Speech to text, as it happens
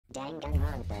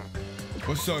Danganronpa.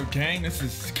 What's up, gang? This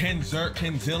is KenZerk,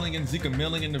 Kenzillion, Zika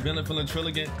Million, the villain feeling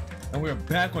Trilligan, and we're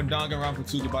back on Danganronpa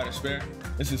 2 Goodbye Despair.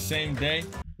 It's the same day.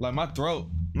 Like, my throat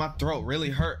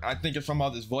really hurt. I think it's from all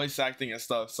this voice acting and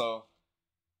stuff, so.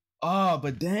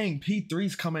 But dang,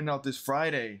 P3's coming out this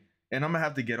Friday, and I'm gonna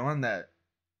have to get on that.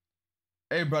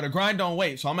 Hey, bro, the grind don't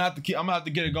wait, so I'm gonna have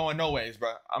to get it going no ways,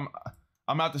 bro. I'm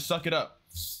gonna have to suck it up.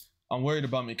 I'm worried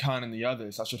about Mikan and the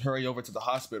others. I should hurry over to the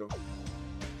hospital.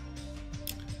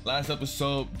 Last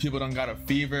episode, people done got a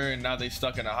fever and now they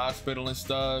stuck in the hospital and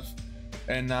stuff.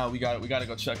 And now we gotta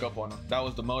go check up on them. That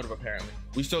was the motive, apparently.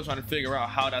 We still trying to figure out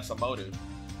how that's a motive.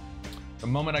 The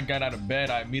moment I got out of bed,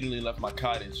 I immediately left my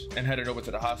cottage and headed over to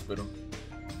the hospital.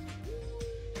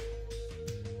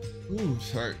 Ooh, it's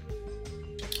hurt.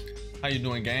 How you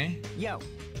doing, gang? Yo,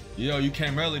 you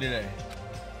came early today.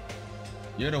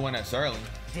 You're the one that's early.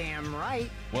 damn right.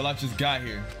 Well, I just got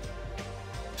here.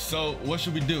 So, what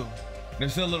should we do?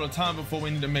 There's still a little time before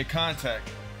we need to make contact.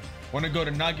 Want to go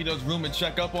to Nagito's room and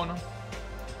check up on him?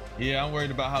 Yeah, I'm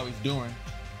worried about how he's doing.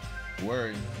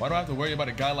 Worried? Why do I have to worry about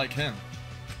a guy like him?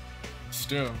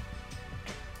 Still.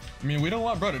 I mean, we don't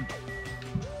want bro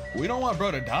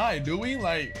to die, do we?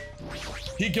 Like,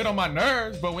 he get on my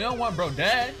nerves, but we don't want bro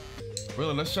dead.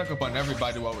 Really, let's check up on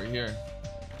everybody while we're here.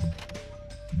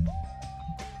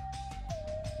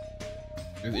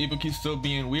 Is Ibuki still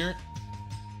being weird?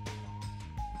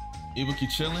 Ibuki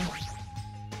chilling?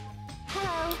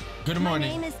 Hello. Good morning.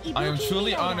 My name is Ibuki I am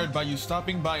truly Mikan. honored by you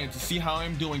stopping by and to see how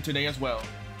I'm doing today as well.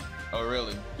 Oh,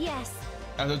 really? Yes.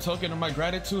 As a token of my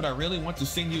gratitude, I really want to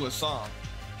sing you a song.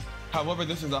 However,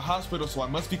 this is a hospital, so I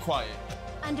must be quiet.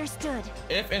 Understood.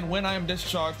 If and when I am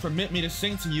discharged, permit me to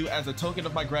sing to you as a token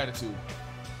of my gratitude.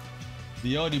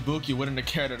 The old Ibuki wouldn't have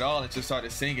cared at all and just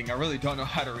started singing. I really don't know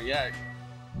how to react.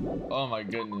 Oh my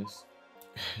goodness.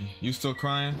 You still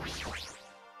crying?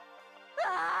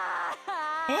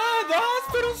 The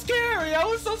hospital's scary. I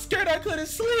was so scared I couldn't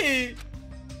sleep.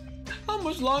 How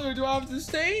much longer do I have to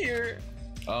stay here?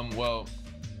 Well,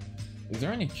 is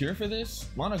there any cure for this?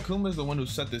 Monokuma's the one who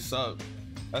set this up.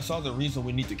 That's all the reason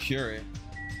we need to cure it.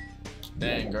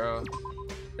 Dang, girl.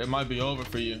 It might be over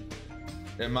for you.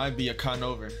 It might be a con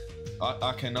over.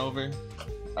 A can over.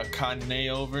 A kane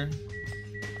over.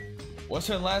 What's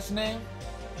her last name?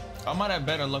 I might have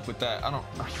better luck with that. I don't.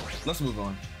 Let's move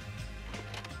on.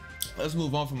 Let's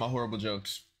move on from my horrible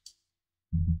jokes.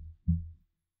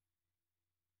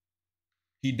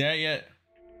 He dead yet?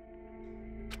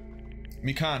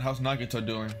 Mikan, how's Nagito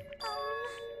doing?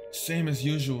 Same as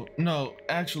usual. No,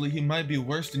 actually, he might be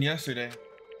worse than yesterday.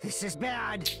 This is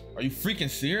bad. Are you freaking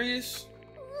serious?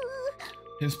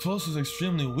 His pulse is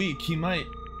extremely weak. He might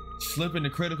slip into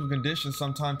critical condition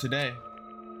sometime today.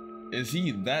 Is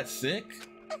he that sick?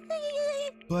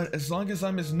 But as long as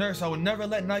I'm his nurse, I would never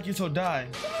let Nagito die.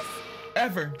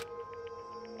 Ever.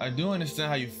 I do understand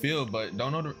how you feel, but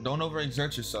don't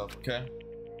overexert yourself, okay?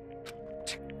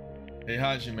 Hey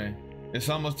Hajime, it's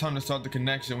almost time to start the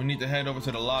connection. We need to head over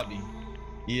to the lobby.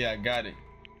 Yeah, I got it.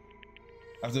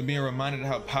 After being reminded of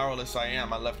how powerless I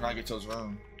am, I left Nagito's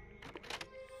room.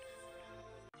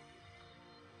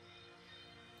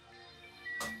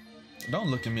 Don't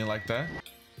look at me like that.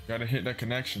 Gotta hit that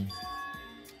connection.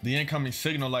 The incoming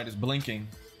signal light is blinking.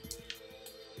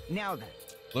 Now then.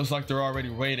 Looks like they're already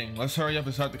waiting. Let's hurry up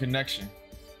and start the connection.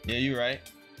 Yeah, you're right.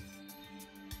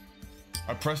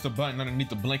 I pressed the button underneath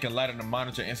the blinking light and the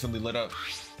monitor instantly lit up.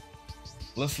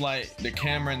 Looks like the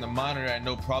camera and the monitor had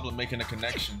no problem making a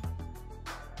connection.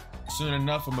 Soon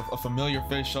enough, a familiar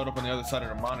face showed up on the other side of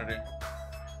the monitor.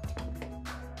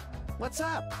 What's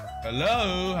up?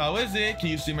 Hello, how is it? Can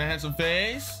you see my handsome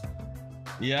face?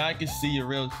 Yeah, I can see you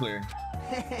real clear.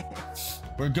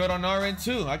 We're good on our end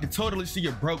too. I can totally see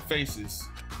your broke faces.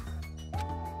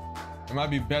 It might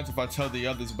be best if I tell the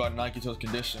others about Nagito's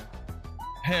condition.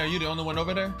 Hey, are you the only one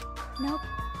over there? Nope.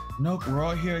 Nope, we're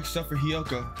all here except for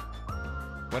Hiyoko.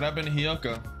 What happened to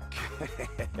Hiyoko?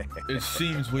 It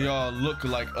seems we all look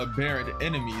like aberrant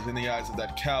enemies in the eyes of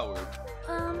that coward.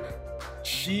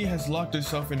 She has locked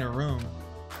herself in her room.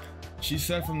 She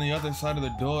said from the other side of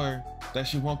the door that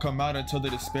she won't come out until the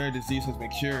despair disease has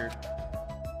been cured.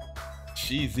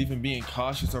 She's even being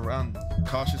cautious around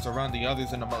the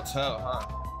others in the motel,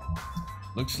 huh?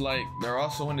 Looks like they're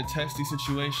also in a testy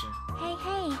situation.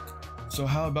 Hey. So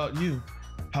how about you?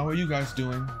 How are you guys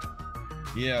doing?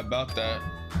 Yeah, about that.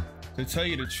 To tell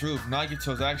you the truth,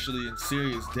 Nagito's actually in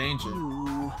serious danger.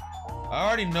 Ooh. I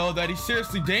already know that he's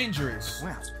seriously dangerous.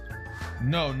 Well.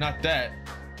 No, not that.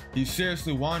 He's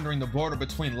seriously wandering the border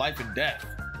between life and death.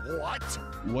 What?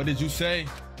 What did you say?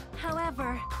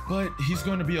 However, But he's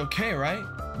going to be okay, right?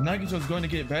 Nagito's going to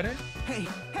get better? Hey,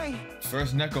 okay.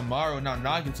 First Nekomaru, now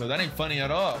Nagito. That ain't funny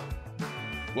at all.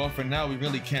 Well, for now, we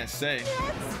really can't say.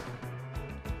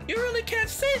 You really can't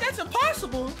say? That's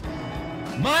impossible.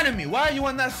 Monami, why are you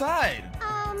on that side?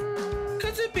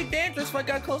 Cause it'd be dangerous if I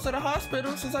got close to the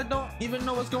hospital since I don't even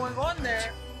know what's going on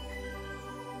there.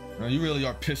 No, you really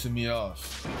are pissing me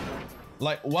off.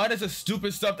 Like, why does a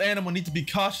stupid stuffed animal need to be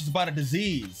cautious about a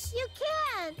disease? You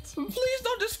can't. Please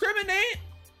don't discriminate.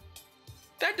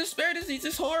 That despair disease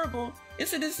is horrible.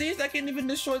 It's a disease that can even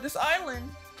destroy this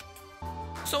island.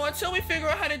 So until we figure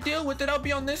out how to deal with it, I'll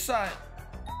be on this side.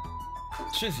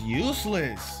 It's just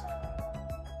useless.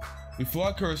 Before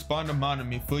I could respond to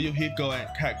Monami, Fuyuhiko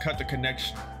had cut the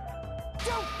connection.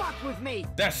 Don't fuck with me.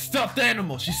 That stuffed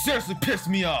animal, she seriously pissed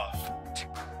me off.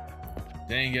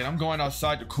 Dang it, I'm going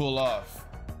outside to cool off.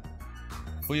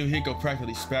 Fuyuhiko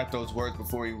practically spat those words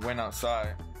before he went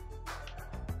outside.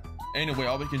 Anyway,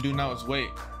 all we can do now is wait.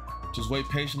 Just wait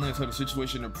patiently until the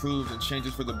situation improves and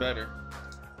changes for the better.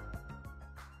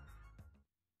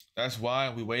 That's why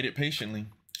we waited patiently.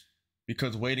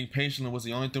 Because waiting patiently was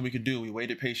the only thing we could do. We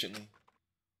waited patiently.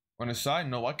 On a side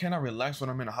note, why can't I relax when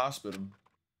I'm in a hospital?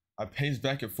 I paced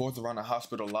back and forth around the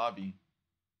hospital lobby.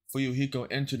 Fuyuhiko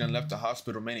entered and left the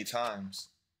hospital many times,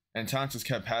 and time just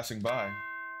kept passing by.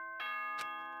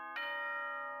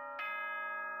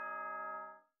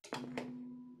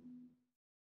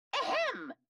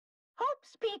 Ahem!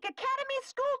 Hope's Peak Academy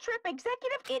School Trip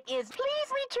Executive, it is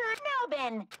please return now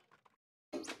then.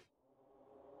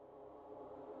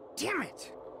 Damn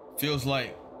it. Feels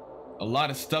like a lot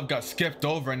of stuff got skipped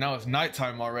over and now it's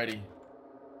nighttime already.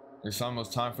 It's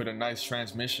almost time for the night's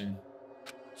transmission.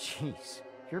 Jeez,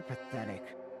 you're pathetic.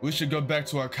 We should go back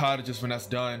to our cottages when that's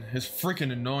done. It's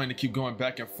freaking annoying to keep going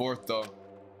back and forth though.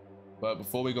 But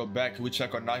before we go back, can we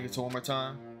check on Nagito one more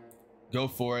time? Go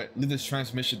for it. Leave this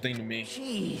transmission thing to me.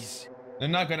 Jeez. They're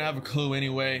not gonna have a clue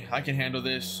anyway. I can handle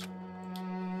this.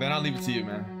 Then I'll leave it to you,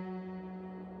 man.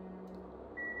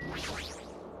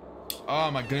 Oh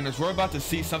my goodness, we're about to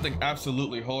see something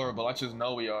absolutely horrible. I just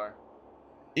know we are.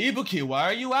 Ibuki, why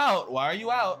are you out? Why are you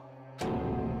out?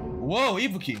 Whoa,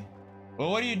 Ibuki.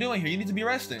 Well, what are you doing here? You need to be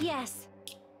resting. Yes.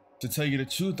 To tell you the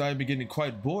truth, I've been getting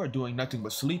quite bored doing nothing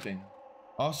but sleeping.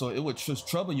 Also, it would just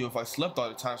trouble you if I slept all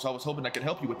the time, so I was hoping I could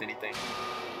help you with anything.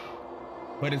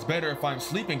 But it's better if I'm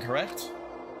sleeping, correct?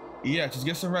 Yeah, just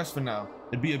get some rest for now.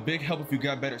 It'd be a big help if you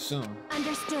got better soon.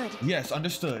 Understood. Yes,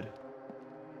 understood.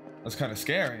 That's kind of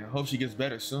scary. I hope she gets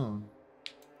better soon.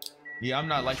 Yeah, I'm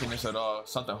not liking this at all.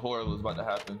 Something horrible is about to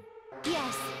happen.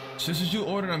 Yes. Just as you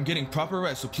ordered, I'm getting proper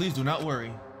rest, so please do not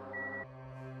worry.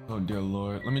 Oh dear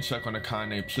Lord, let me check on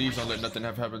Akane. Please don't let nothing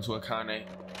have happened to Akane.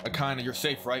 Akane, you're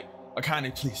safe, right?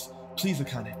 Akane, please. Please,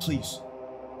 Akane, please.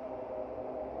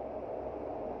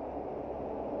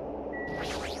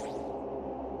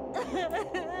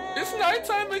 It's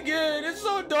nighttime again. It's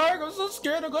so dark. I'm so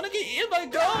scared. I'm gonna get eaten by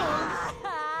ghosts.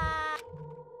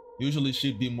 Usually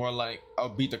she'd be more like, I'll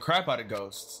beat the crap out of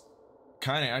ghosts.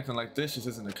 Akane acting like this just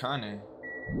isn't Akane.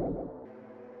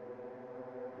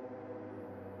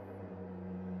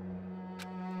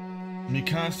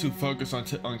 Mikan's too focused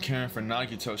on caring for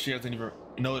Nagito. She hasn't even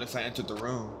noticed I entered the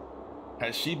room.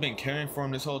 Has she been caring for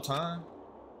him this whole time?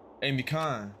 Hey,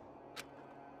 Mikan.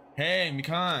 Hey,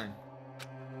 Mikan.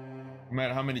 No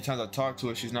matter how many times I talk to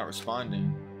her, she's not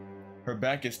responding. Her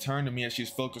back is turned to me as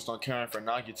she's focused on caring for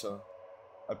Nagito.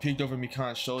 I peeked over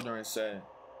Mikan's shoulder and said,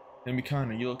 Hey, Mikan,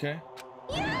 are you okay?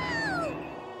 Yeah!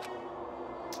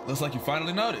 Looks like you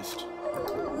finally noticed.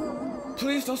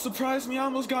 Please don't surprise me, I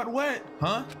almost got wet.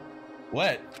 Huh?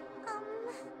 Wet?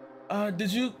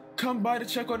 Did you come by to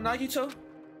check on Nagito?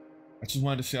 I just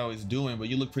wanted to see how he's doing, but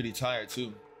you look pretty tired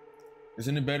too.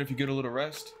 Isn't it better if you get a little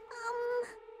rest?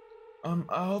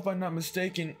 I hope I'm not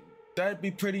mistaken. That'd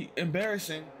be pretty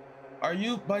embarrassing. Are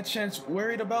you, by chance,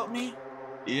 worried about me?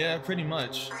 Yeah, pretty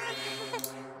much.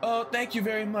 Oh, thank you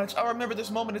very much. I'll remember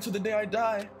this moment until the day I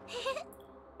die.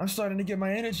 I'm starting to get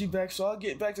my energy back, so I'll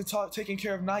get back to taking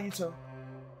care of Nagito.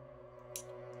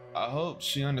 I hope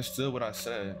she understood what I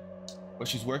said. But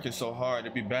she's working so hard,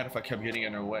 it'd be bad if I kept getting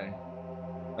in her way.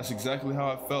 That's exactly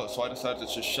how I felt, so I decided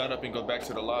to just shut up and go back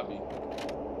to the lobby.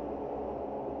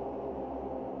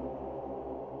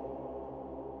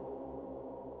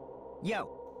 Yo.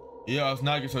 Yeah, how's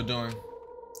Nagito doing?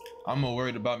 I'm more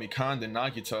worried about Mikan than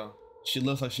Nagito. She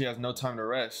looks like she has no time to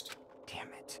rest. Damn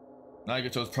it.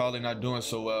 Nagito's probably not doing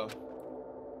so well.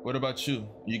 What about you?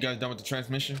 You guys done with the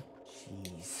transmission?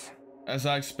 Jeez. As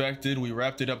I expected, we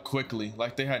wrapped it up quickly,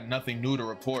 like they had nothing new to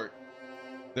report.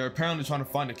 They're apparently trying to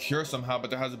find a cure somehow,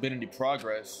 but there hasn't been any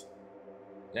progress.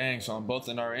 Dang, so on both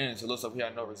in our ends, it looks like we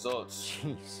had no results.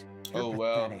 Jeez. Oh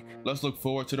well, let's look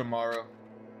forward to tomorrow.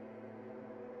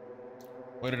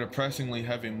 With a depressingly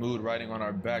heavy mood riding on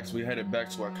our backs, we headed back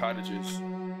to our cottages.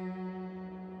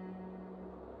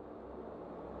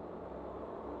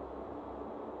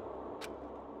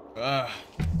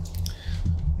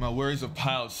 My worries have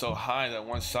piled so high that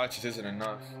one side just isn't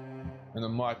enough. And the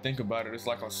more I think about it, it's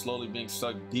like I'm slowly being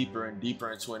sucked deeper and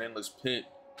deeper into an endless pit.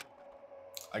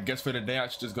 I guess for the day I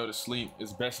should just go to sleep.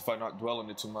 It's best if I not dwell on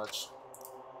it too much.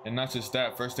 And not just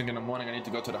that, first thing in the morning I need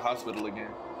to go to the hospital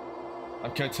again. I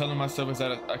kept telling myself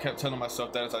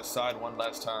that as I sighed one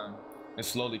last time and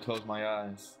slowly closed my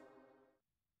eyes.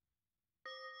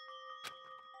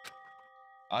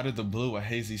 Out of the blue, a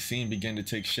hazy scene began to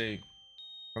take shape.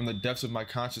 From the depths of my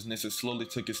consciousness, it slowly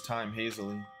took its time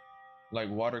hazily, like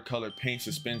watercolor paint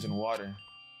suspends in water,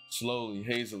 slowly,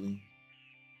 hazily.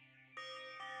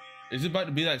 Is it about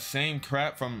to be that same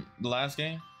crap from the last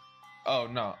game? Oh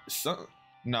no,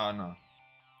 no.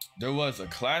 There was a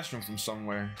classroom from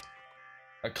somewhere.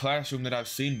 A classroom that I've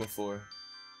seen before,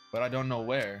 but I don't know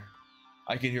where.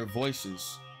 I can hear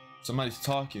voices. Somebody's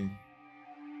talking.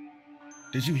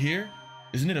 Did you hear?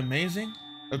 Isn't it amazing?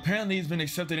 Apparently he's been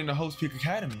accepted into Hope's Peak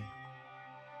Academy.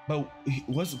 But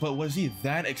was he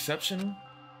that exceptional?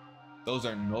 Those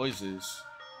are noises.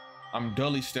 I'm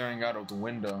dully staring out of the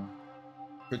window,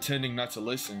 pretending not to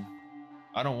listen.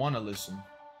 I don't want to listen.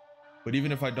 But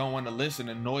even if I don't want to listen,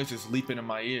 a noise is leaping in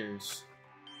my ears.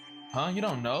 Huh? You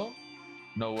don't know?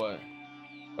 Know what?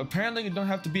 Apparently you don't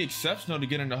have to be exceptional to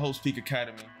get into Hope's Peak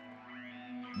Academy.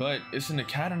 But it's an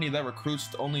academy that recruits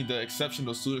only the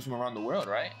exceptional students from around the world,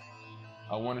 right?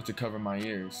 I wanted to cover my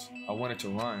ears. I wanted to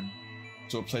run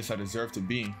to a place I deserve to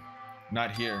be.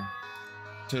 Not here.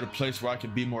 To the place where I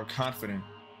could be more confident.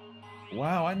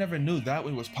 Wow, I never knew that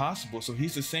way was possible. So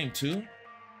he's the same too?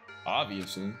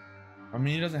 Obviously. I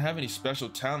mean, he doesn't have any special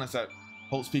talents that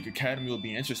Hope's Peak Academy will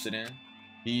be interested in.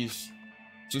 He's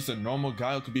just a normal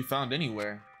guy who could be found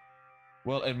anywhere.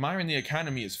 Well, admiring the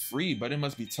academy is free, but it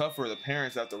must be tough for the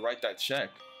parents that have to write that check.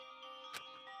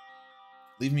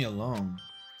 Leave me alone.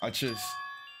 I just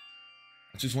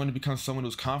want to become someone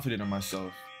who's confident in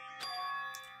myself.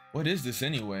 What is this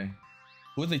anyway?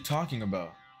 Who are they talking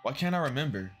about? Why can't I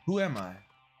remember? Who am I?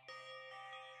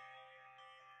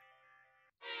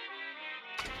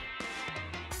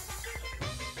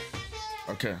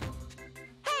 Okay.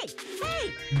 Hey!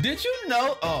 Did you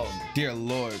know? Oh, dear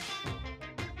Lord.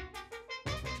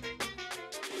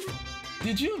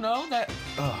 Did you know that?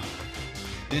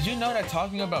 Did you know that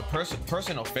talking about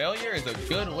personal failure is a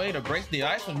good way to break the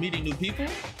ice when meeting new people?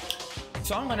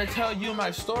 So I'm gonna tell you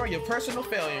my story of personal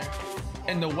failure.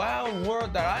 In the wild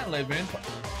world that I live in,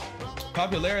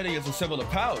 popularity is a symbol of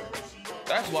power.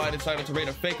 That's why I decided to write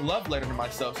a fake love letter to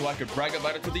myself so I could brag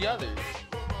about it to the others.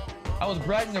 I was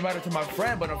bragging about it to my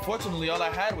friend, but unfortunately all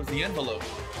I had was the envelope.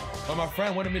 When my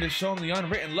friend wanted me to show him the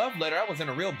unwritten love letter, I was in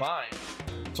a real bind.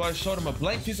 So I showed him a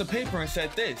blank piece of paper and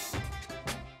said this.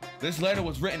 This letter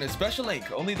was written in special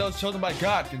ink. Only those chosen by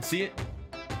God can see it.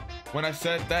 When I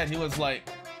said that, he was like,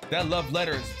 that love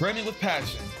letter is brimming with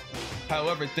passion.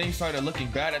 However, things started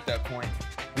looking bad at that point.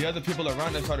 The other people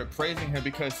around us started praising him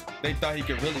because they thought he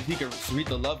could read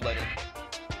the love letter.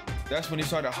 That's when he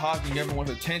started hogging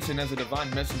everyone's attention as a divine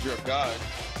messenger of God.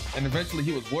 And eventually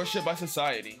he was worshipped by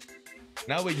society.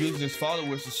 Now he uses his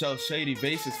followers to sell shady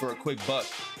vases for a quick buck.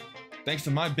 Thanks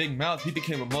to my big mouth, he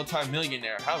became a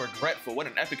multi-millionaire. How regretful, what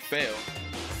an epic fail.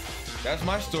 That's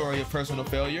my story of personal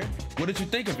failure. What did you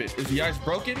think of it? Is the ice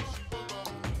broken?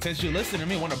 Since you listen to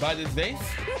me, want to buy this vase?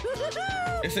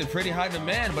 It's in pretty high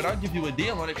demand, but I'll give you a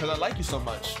deal on it because I like you so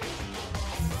much.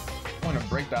 I want to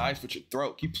break the ice with your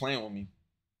throat. Keep playing with me.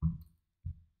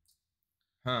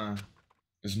 Huh.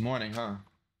 It's morning, huh?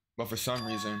 But for some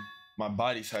reason, my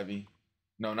body's heavy.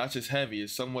 No, not just heavy,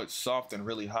 it's somewhat soft and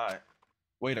really hot.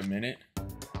 Wait a minute.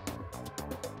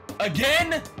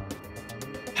 Again?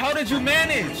 How did you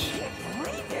manage?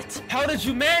 How did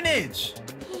you manage?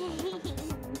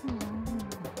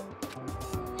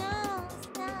 No,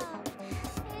 stop.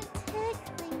 It's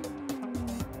tickling.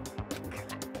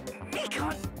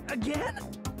 Mikan, again?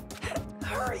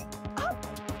 Hurry up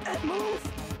and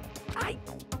move. I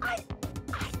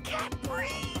can't breathe.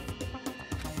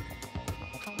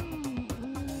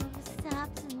 Stop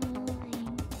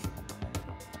moving.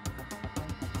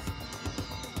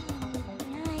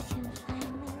 Now I can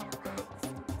finally relax.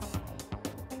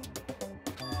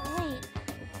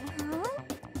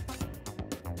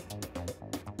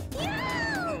 Wait,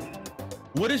 huh?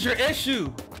 What is your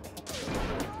issue?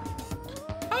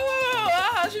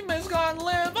 She misgone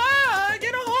live.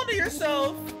 Get a hold of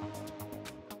yourself.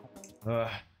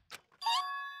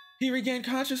 He regained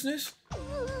consciousness?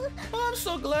 Oh, I'm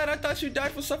so glad. I thought you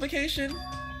died from suffocation.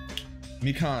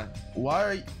 Mikan,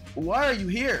 Why are you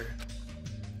here?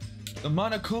 The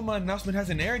Monokuma announcement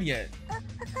hasn't aired yet.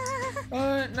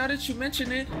 Now that you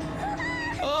mention it.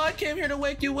 Oh, I came here to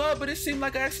wake you up, but it seemed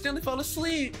like I accidentally fell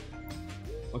asleep.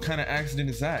 What kind of accident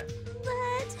is that?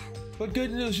 But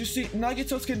good news, you see,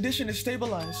 Nagito's condition is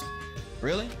stabilized.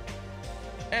 Really?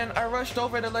 And I rushed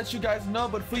over to let you guys know,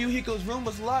 but Fuyuhiko's room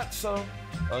was locked, so...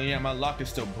 Oh yeah, my lock is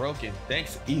still broken.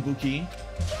 Thanks, Ibuki.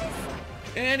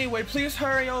 Anyway, please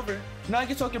hurry over.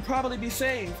 Nagito can probably be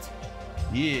saved.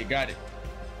 Yeah, got it.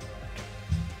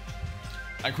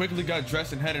 I quickly got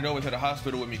dressed and headed over to the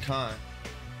hospital with Mikan.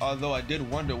 Although I did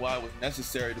wonder why it was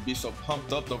necessary to be so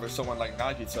pumped up over someone like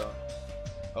Nagito.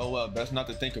 Oh well, best not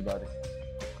to think about it.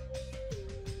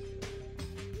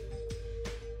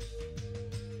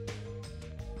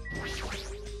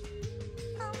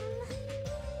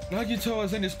 Nagito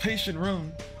is in his patient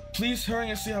room. Please hurry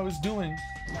and see how he's doing.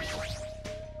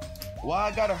 Why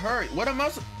I gotta hurry? What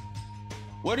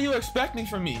are you expecting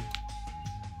from me?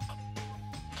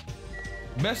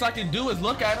 Best I can do is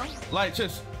look at him. Like,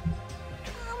 just...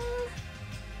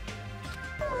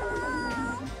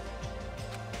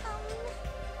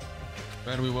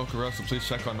 Man, we woke her up, so please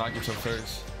check on Nagito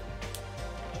first.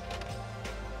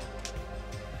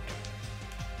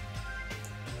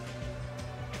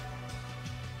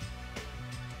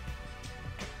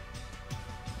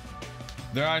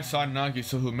 There I saw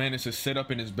Nagito, who managed to sit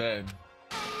up in his bed.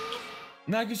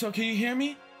 Nagito, can you hear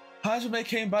me? Hajime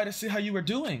came by to see how you were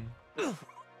doing.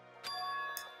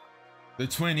 The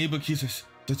twin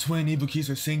Ibukis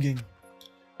are singing.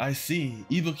 I see.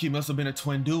 Ibuki must have been a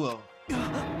twin duo.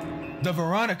 The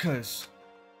Veronicas.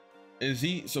 Is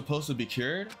he supposed to be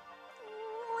cured?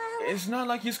 It's not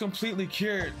like he's completely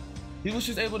cured. He was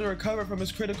just able to recover from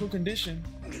his critical condition.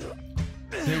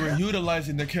 They were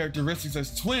utilizing their characteristics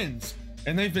as twins,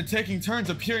 and they've been taking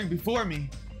turns appearing before me,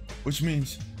 which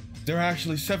means there are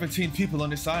actually 17 people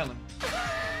on this island.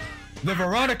 The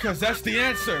Veronicas, that's the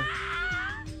answer!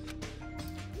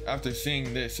 After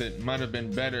seeing this, it might have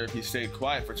been better if he stayed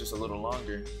quiet for just a little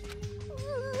longer.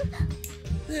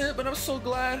 Yeah, but I'm so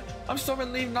glad. I'm so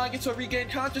relieved Nagito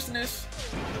regained consciousness.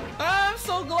 I'm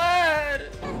so glad!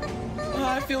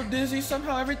 I feel dizzy,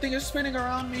 somehow everything is spinning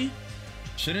around me.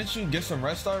 Shouldn't you get some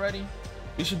rest already?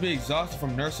 You should be exhausted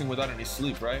from nursing without any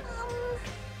sleep, right?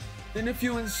 Then if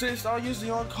you insist, I'll use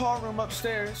the on-call room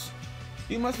upstairs.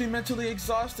 You must be mentally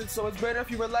exhausted, so it's better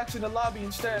if you relax in the lobby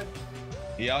instead.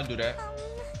 Yeah, I'll do that.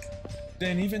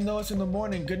 Then even though it's in the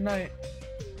morning, good night.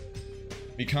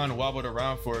 Mikan wobbled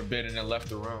around for a bit and then left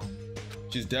the room.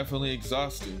 She's definitely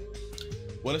exhausted.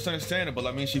 Well, it's understandable.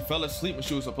 I mean, she fell asleep when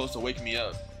she was supposed to wake me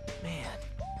up. Man.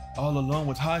 All alone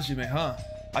with Hajime, huh?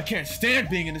 I can't stand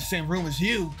being in the same room as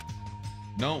you.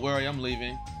 Don't worry, I'm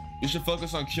leaving. You should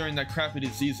focus on curing that crappy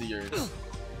disease of yours.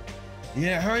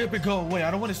 Yeah, hurry up and go away.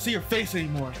 I don't want to see your face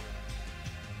anymore.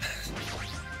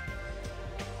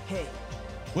 Hey.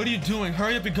 What are you doing?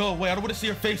 Hurry up and go away. I don't want to see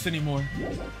your face anymore.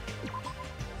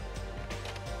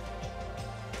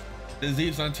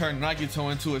 Disease turned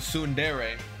Nagito into a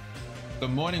tsundere. The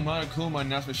morning Monokuma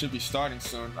announcement should be starting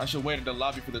soon. I should wait in the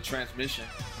lobby for the transmission.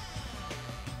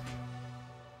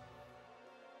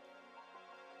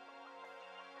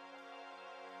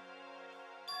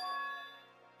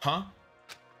 Huh?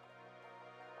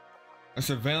 The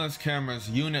surveillance camera's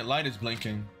unit light is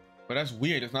blinking. But that's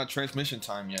weird, it's not transmission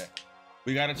time yet.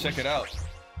 We gotta check it out.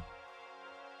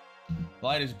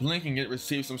 Light is blinking, it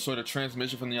received some sort of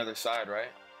transmission from the other side, right?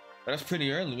 But that's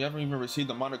pretty early, we haven't even received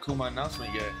the Monokuma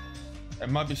announcement yet. It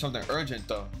might be something urgent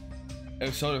though.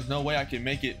 If so, there's no way I can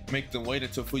make them wait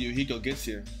until Fuyuhiko gets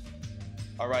here.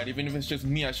 Alright, even if it's just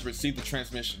me, I should receive the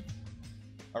transmission.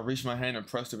 I reached my hand and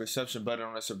pressed the reception button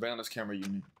on the surveillance camera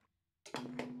unit.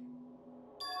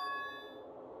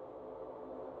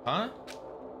 Huh?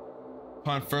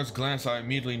 Upon first glance, I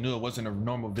immediately knew it wasn't a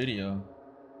normal video.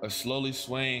 A slowly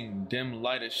swaying, dim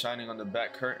light is shining on the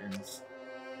back curtains.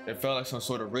 It felt like some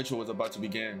sort of ritual was about to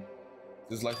begin.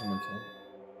 Is this light from a kid?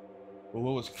 But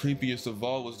what was creepiest of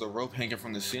all was the rope hanging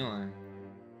from the ceiling.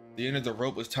 The end of the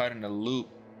rope was tied in a loop,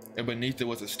 and beneath it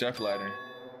was a stepladder.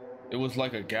 It was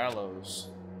like a gallows.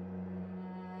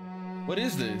 What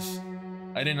is this?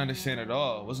 I didn't understand at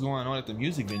all. What's going on at the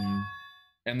music venue?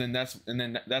 And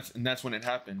that's when it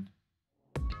happened.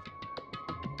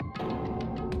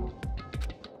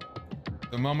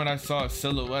 The moment I saw a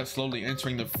silhouette slowly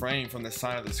entering the frame from the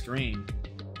side of the screen,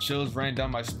 chills ran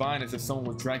down my spine as if someone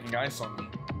was dragging ice on me.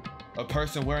 A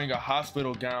person wearing a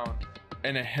hospital gown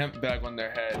and a hemp bag on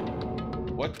their head.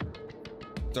 What?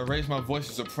 As I raised my voice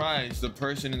in surprise, the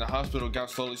person in the hospital gown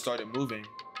slowly started moving.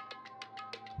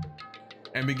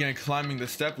 and began climbing the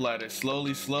stepladder.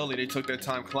 Slowly, slowly, they took their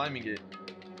time climbing it.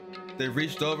 They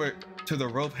reached over to the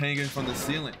rope hanging from the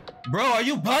ceiling. Bro, are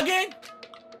you bugging?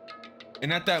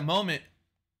 And at that moment,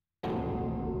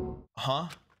 huh?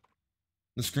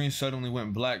 The screen suddenly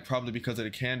went black, probably because of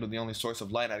the candle, the only source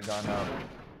of light had gone out.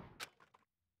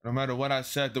 No matter what I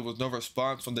said, there was no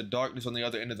response from the darkness on the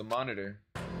other end of the monitor.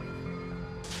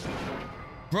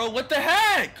 Bro, what the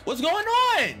heck? What's going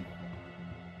on?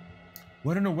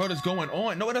 What in the world is going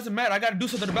on? No, it doesn't matter. I gotta do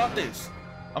something about this.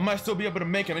 I might still be able to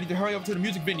make it. I need to hurry up to the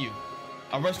music venue.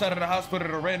 I rushed out of the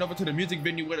hospital and ran over to the music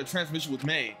venue where the transmission was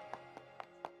made.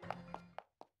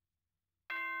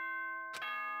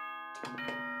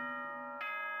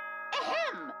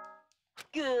 Ahem.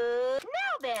 Good.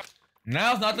 Now then.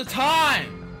 Now's not the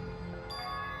time!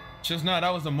 Just now,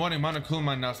 that was the morning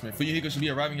Monokuma announcement. Fuyuhiko should be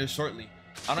arriving here shortly.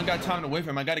 I don't got time to wait for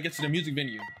him. I gotta get to the music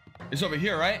venue. It's over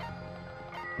here, right?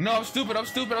 No, I'm stupid.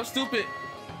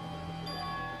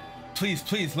 Please,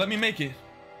 please, let me make it.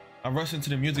 I rushed into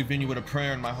the music venue with a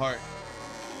prayer in my heart.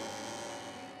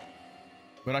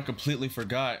 But I completely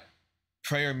forgot.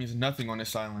 Prayer means nothing on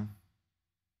this island.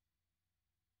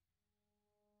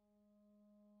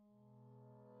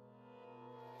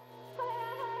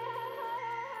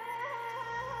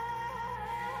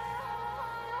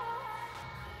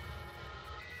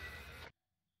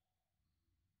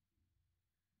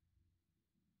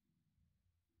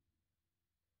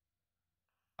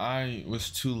 I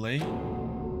was too late?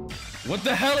 What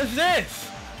the hell is this?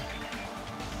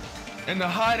 In the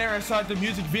hot air inside the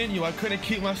music venue, I couldn't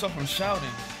keep myself from shouting.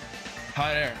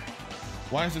 Hot air.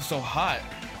 Why is it so hot?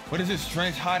 What is this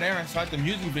strange hot air inside the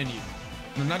music venue?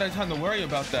 No, not have time to worry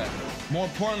about that. More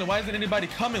importantly, why isn't anybody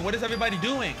coming? What is everybody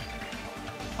doing?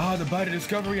 Ah, the body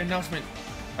discovery announcement.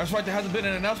 That's right, there hasn't been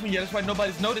an announcement yet. That's why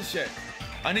nobody's noticed yet.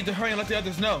 I need to hurry and let the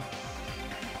others know.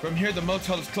 From here, the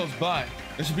motel is close by.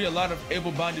 There should be a lot of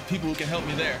able-bodied people who can help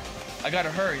me there. I gotta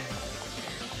hurry.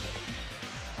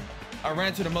 I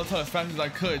ran to the motel as fast as I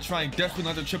could, trying desperately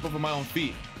not to trip over my own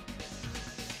feet.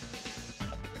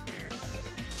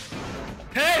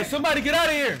 Hey, somebody get out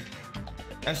of here!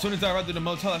 As soon as I arrived at the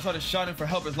motel, I started shouting for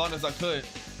help as long as I could.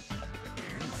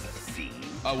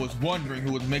 I was wondering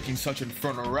who was making such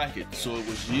infernal racket, so it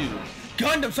was you.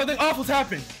 Gundam, something awful's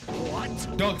happened!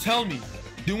 What? Don't tell me.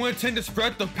 Do you intend to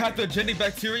spread the pathogenic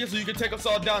bacteria so you can take us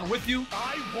all down with you?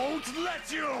 I won't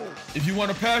let you! If you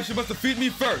want to pass, you must defeat me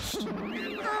first.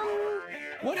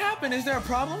 What happened? Is there a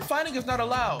problem? Fighting is not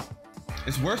allowed.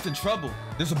 It's worse than trouble.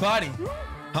 There's a body.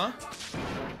 Huh?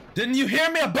 Didn't you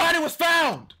hear me? A body was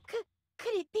found!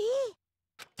 Could it be?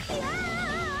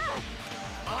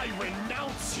 I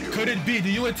renounce you! Could it be? Do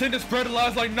you intend to spread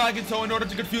lies like Nagito in order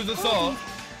to confuse us all?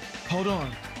 Hold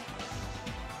on.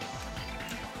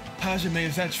 Hajime,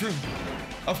 is that true?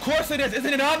 Of course it is!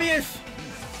 Isn't it obvious?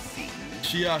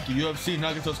 Chiaki, you have seen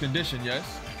Nagito's condition, yes?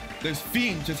 This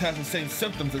fiend just has the same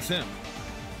symptoms as him.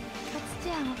 But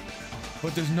still.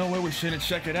 But there's no way we shouldn't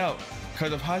check it out.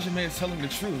 Because if Hajime is telling the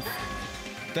truth,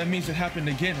 that means it happened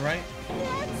again, right?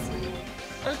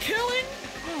 That's... A killing?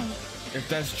 Hey. If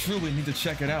that's true, we need to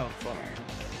check it out.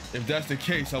 If that's the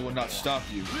case, I will not stop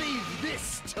you. Leave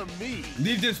this to me!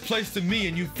 Leave this place to me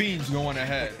and you fiends go on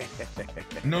ahead.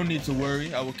 No need to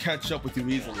worry, I will catch up with you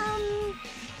easily.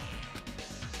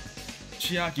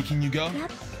 Chiaki, can you go?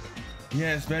 Yep.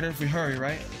 Yeah, it's better if we hurry,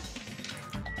 right?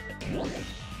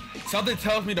 Something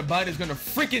tells me the body is gonna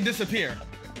freaking disappear.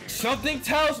 Something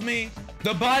tells me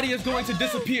the body is going to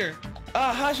disappear.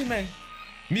 Ah, Hajime.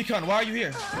 Mikan, why are you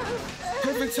here?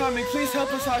 Perfect timing, please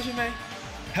help us, Hajime.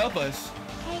 Help us?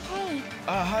 Hey.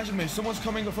 Hajime, someone's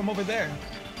coming from over there.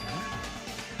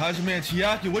 Hajime and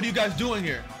Chiaki, what are you guys doing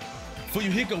here?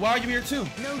 Fuyuhiko, why are you here too?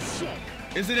 No shit.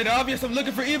 Isn't it obvious I'm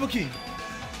looking for Ibuki?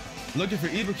 Looking for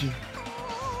Ibuki?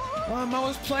 I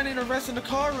was planning to rest in the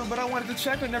car room, but I wanted to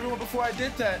check on everyone before I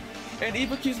did that. And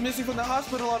Ibuki's missing from the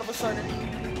hospital all of a sudden.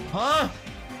 Huh?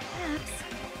 Perhaps.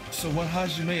 So what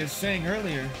Hajime is saying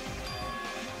earlier.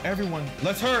 Everyone,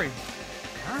 let's hurry.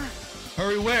 Huh?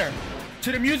 Hurry where?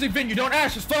 To the music venue, don't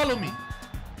ask, just follow me.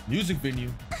 Music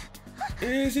venue?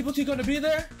 Is Ibuki gonna be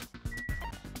there?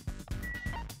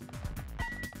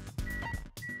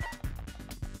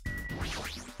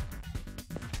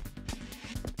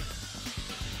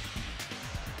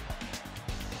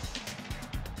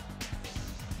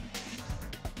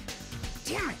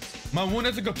 Damn it! My wound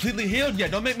isn't completely healed yet,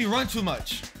 don't make me run too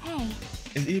much. Hey.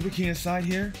 Is Ibuki inside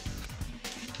here?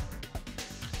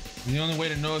 The only way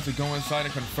to know is to go inside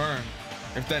and confirm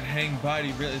if that hanged body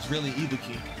is really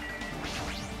Ibuki.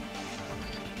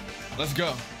 Let's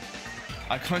go.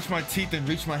 I clench my teeth and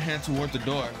reach my hand toward the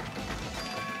door.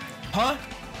 Huh?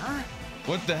 Huh?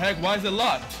 What the heck? Why is it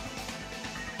locked?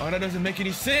 Oh, that doesn't make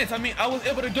any sense. I mean, I was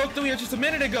able to go through here just a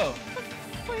minute ago.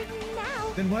 For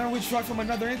now. Then why don't we try from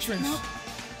another entrance? Nope.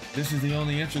 This is the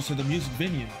only entrance to the music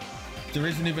venue. There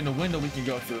isn't even a window we can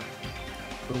go through.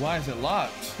 But why is it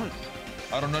locked?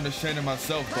 I don't understand it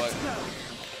myself, but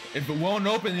if it won't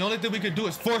open, the only thing we can do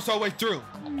is force our way through.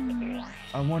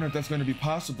 I wonder if that's going to be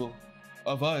possible.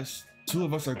 Of us, 2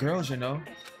 of us are girls, you know.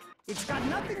 It's got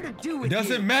nothing to do It with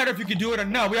doesn't you. matter if you can do it or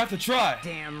not. We have to try.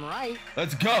 Damn right.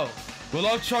 Let's go. We'll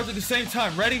all charge at the same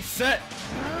time. Ready, set,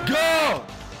 go!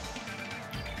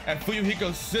 At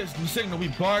Fuyuhiko's signal, we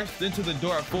barged into the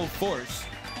door at full force.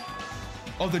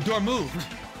 Oh, the door moved.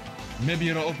 Maybe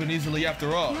it'll open easily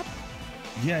after all. Yep.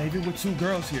 Yeah, even with 2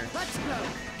 girls here. Let's go.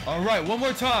 All right, one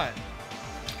more time.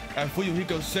 At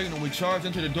Fuyuhiko's signal, we charge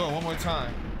into the door one more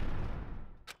time.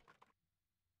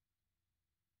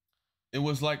 It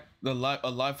was like a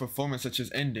live performance that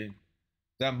just ended.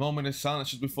 That moment of silence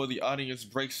just before the audience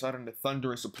breaks out into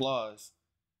thunderous applause.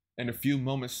 And a few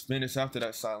minutes after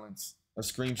that silence, a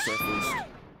scream surfaced.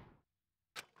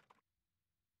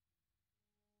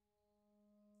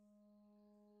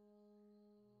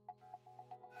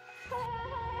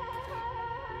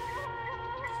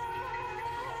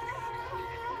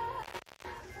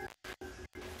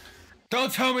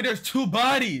 Don't tell me there's 2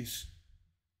 bodies!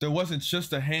 There wasn't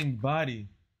just a hanged body.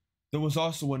 There was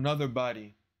also another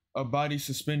body. A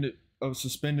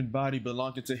suspended body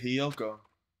belonging to Hiyoko.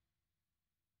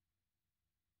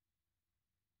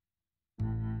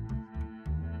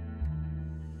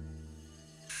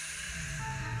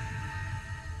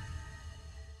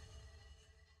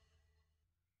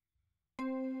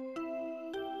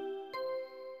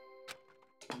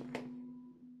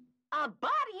 A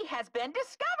body has been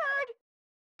discovered!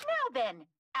 Now then,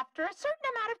 after a certain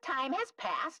amount of time has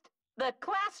passed, the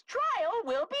class trial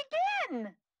will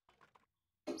begin!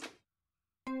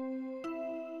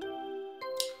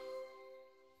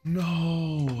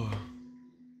 No.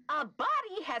 A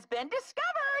body has been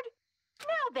discovered!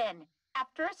 Now then,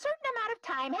 after a certain amount of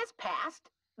time has passed,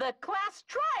 the class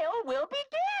trial will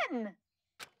begin!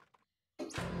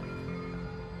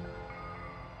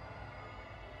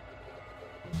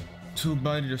 2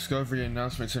 body discovery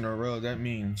announcements in a row. That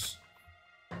means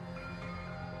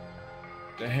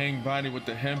the hanged body with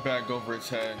the hemp bag over its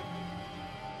head.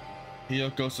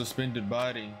 Hiyoko's suspended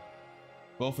body.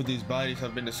 Both of these bodies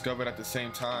have been discovered at the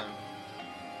same time.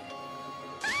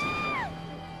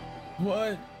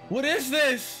 What? What is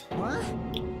this? What?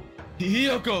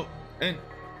 Hiyoko, and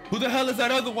who the hell is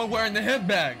that other one wearing the hemp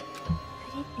bag?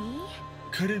 Could it be?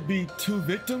 Could it be 2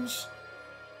 victims?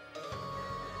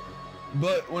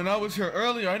 But when I was here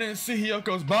earlier, I didn't see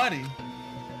Hiyoko's body.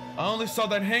 I only saw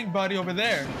that hanged body over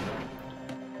there.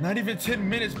 Not even 10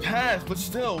 minutes passed, but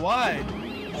still, why?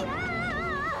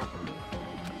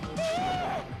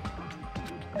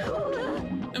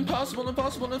 Impossible,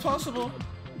 impossible, impossible.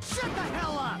 Shut the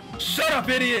hell up! Shut up,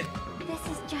 idiot! This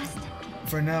is just...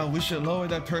 For now, we should lower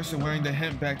that person wearing the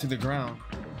hemp back to the ground.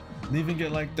 Leaving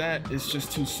it like that is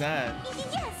just too sad.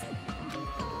 Yes!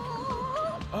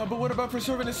 But what about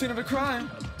preserving the scene of the crime?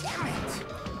 Damn it!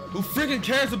 Who freaking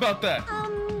cares about that?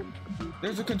 Um...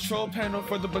 There's a control panel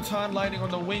for the baton lighting on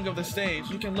the wing of the stage.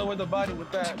 You can lower the body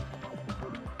with that.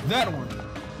 That one.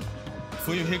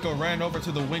 Fuyuhiko ran over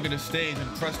to the wing of the stage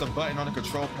and pressed a button on the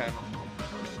control panel.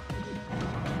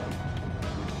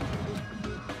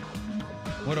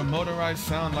 With a motorized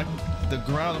sound like the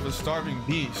growl of a starving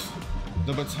beast,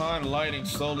 the baton lighting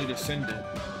slowly descended.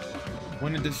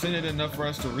 When it descended enough for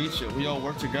us to reach it, we all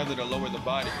worked together to lower the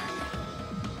body.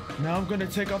 Now I'm gonna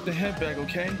take off the head bag,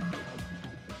 okay?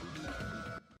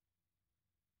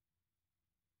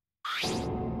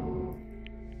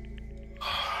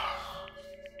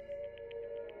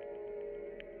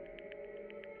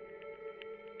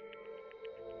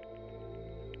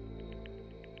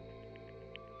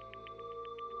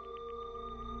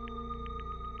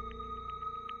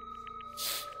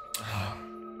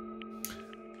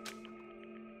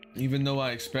 Even though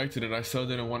I expected it, I still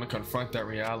didn't want to confront that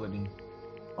reality.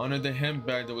 Under the hemp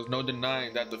bag, there was no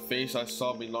denying that the face I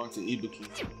saw belonged to Ibuki.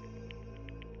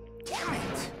 Damn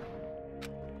it!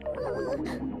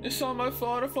 It's all my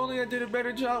fault. If only I did a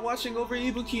better job watching over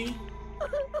Ibuki.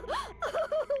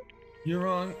 You're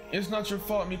wrong. It's not your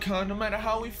fault, Mikan. No matter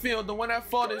how we feel, the one at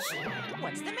fault is...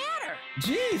 What's the matter?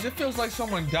 Jeez, it feels like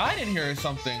someone died in here or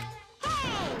something.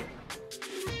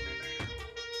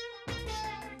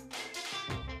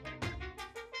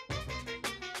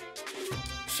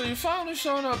 So you finally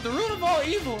showed up, the root of all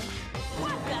evil.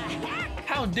 What the heck?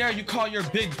 How dare you call your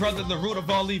big brother the root of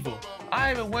all evil?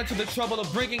 I even went to the trouble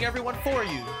of bringing everyone for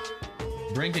you.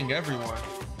 Bringing everyone?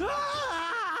 Ah!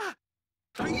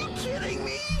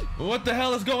 What the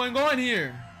hell is going on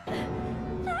here?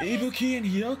 Ibuki and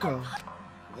Hiyoko.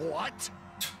 What?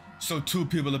 So 2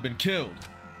 people have been killed.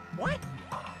 What?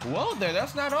 Whoa there,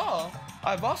 that's not all.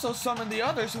 I've also summoned the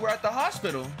others who were at the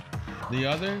hospital. The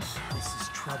others? This is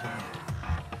trouble.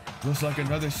 Looks like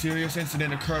another serious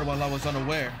incident occurred while I was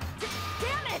unaware.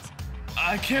 Damn it!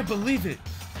 I can't believe it.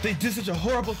 They did such a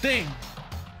horrible thing.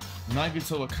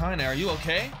 Nagito Akane, are you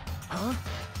okay? Huh?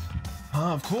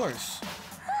 Huh, of course.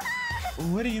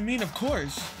 What do you mean, of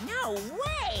course? No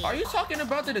way! Are you talking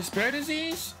about the despair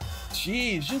disease?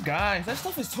 Jeez, you guys, that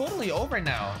stuff is totally over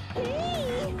now.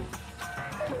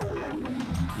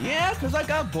 Yeah, because I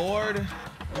got bored.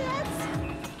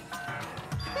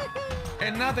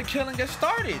 And now the killing gets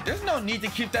started. There's no need to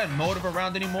keep that motive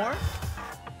around anymore.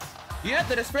 Yeah,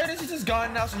 the despair disease is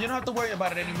gone now, so you don't have to worry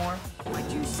about it anymore.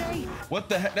 What'd you say? What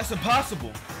the heck? That's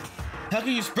impossible. How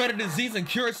can you spread a disease and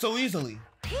cure it so easily?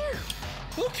 Phew.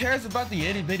 Who cares about the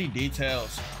itty-bitty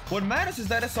details? What matters is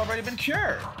that it's already been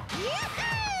cured.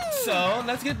 So,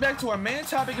 let's get back to our main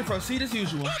topic and proceed as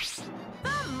usual. The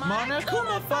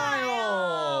Monokuma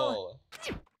file!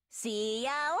 See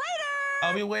ya later!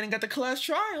 I'll be waiting at the class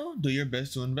trial. Do your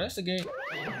best to investigate.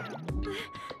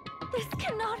 This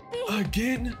cannot be.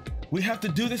 Again? We have to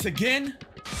do this again?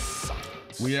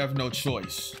 We have no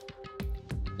choice.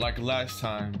 Like last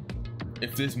time,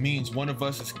 if this means one of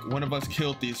us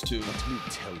killed these 2, Let me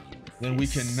tell you, then we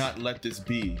cannot let this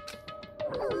be.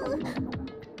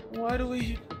 Why do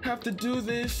we have to do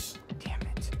this? Damn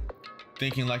it.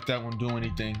 Thinking like that won't do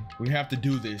anything. We have to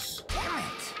do this. Damn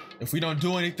it. If we don't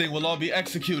do anything, we'll all be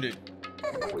executed.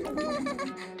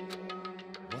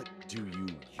 What do you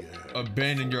yearn?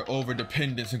 Abandon your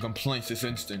overdependence and complaints this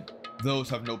instant. Those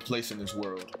have no place in this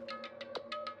world.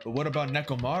 But what about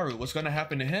Nekomaru? What's gonna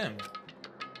happen to him?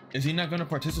 Is he not gonna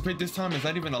participate this time? Is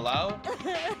that even allowed?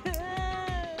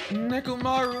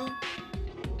 Nekomaru!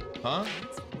 Huh?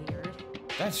 That's weird.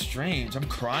 That's strange. I'm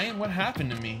crying? What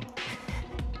happened to me?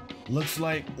 Looks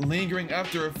like lingering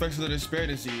after effects of the despair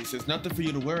disease. There's nothing for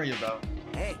you to worry about.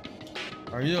 Hey.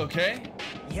 Are you okay?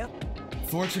 Yep.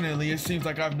 Fortunately, it seems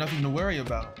like I have nothing to worry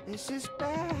about. This is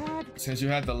bad. Since you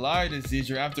had the lie disease,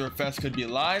 your after effects could be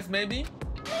lies, maybe?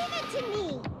 Leave it to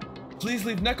me. Please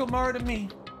leave Nekomaru to me.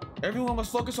 Everyone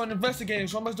must focus on investigating,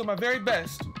 so I must do my very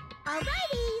best.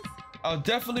 Alrighties. I'll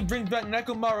definitely bring back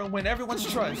Nekomaru and win everyone's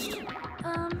trust.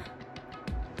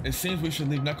 It seems we should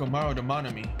leave Nekomaru to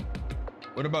Monami.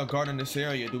 What about guarding this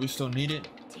area? Do we still need it?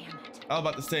 Damn it. I was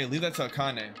about to say, leave that to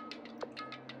Akane.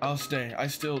 I'll stay. I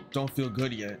still don't feel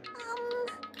good yet.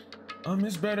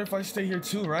 It's better if I stay here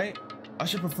too, right? I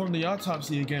should perform the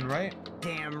autopsy again, right?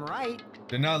 Damn right.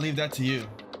 Then I'll leave that to you.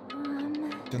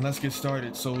 Then let's get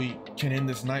started so we can end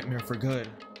this nightmare for good.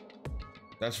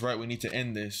 That's right, we need to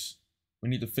end this. We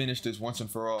need to finish this once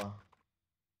and for all.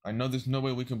 I know there's no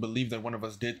way we can believe that one of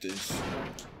us did this.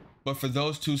 But for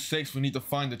those 2's sakes, we need to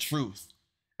find the truth.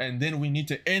 And then we need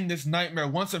to end this nightmare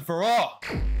once and for all.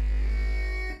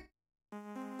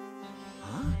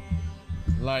 Huh?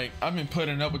 Like, I've been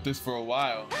putting up with this for a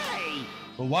while. Hey!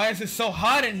 But why is it so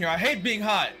hot in here? I hate being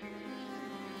hot.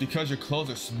 Because your clothes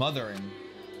are smothering.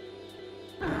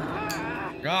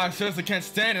 God, I seriously can't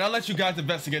stand it. I'll let you guys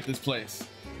investigate this place.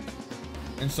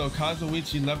 And so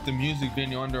Kazuichi left the music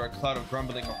venue under a cloud of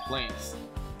grumbling complaints.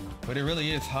 But it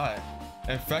really is hot.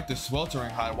 In fact, it's sweltering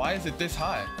hot. Why is it this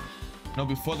hot? No,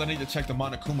 before that I need to check the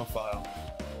Monokuma file.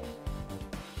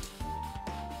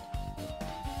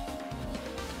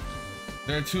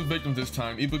 There are 2 victims this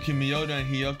time, Ibuki Miyoda and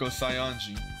Hiyoko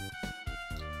Saionji.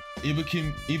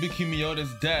 Ibuki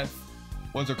Miyoda's death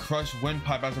was a crushed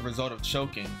windpipe as a result of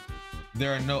choking.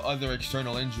 There are no other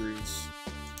external injuries.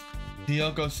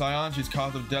 Hiyoko Saionji's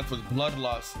cause of death was blood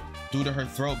loss due to her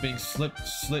throat being slit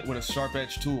with a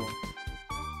sharp-edged tool.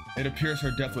 It appears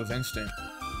her death was instant.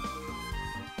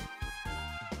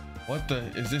 What the?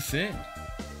 Is this it?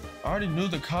 I already knew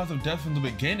the cause of death from the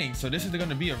beginning, so this is going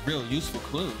to be a real useful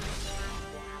clue.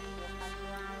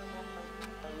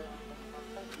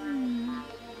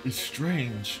 It's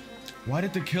strange. Why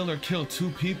did the killer kill 2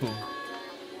 people?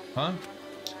 Huh?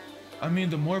 I mean,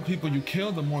 the more people you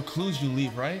kill, the more clues you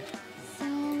leave, right?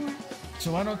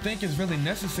 So I don't think it's really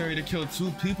necessary to kill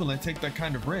 2 people and take that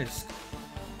kind of risk.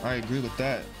 I agree with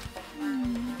that.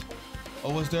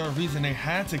 Or was there a reason they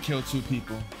had to kill 2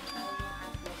 people?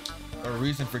 A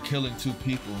reason for killing 2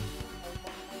 people.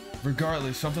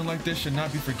 Regardless, something like this should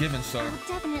not be forgiven, sir. I'll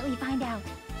definitely find out.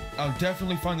 I'll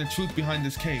definitely find the truth behind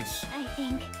this case. I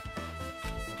think.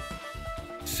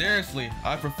 Seriously,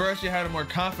 I prefer she had a more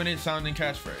confident sounding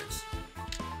catchphrase.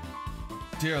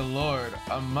 Dear Lord,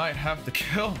 I might have to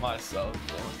kill myself.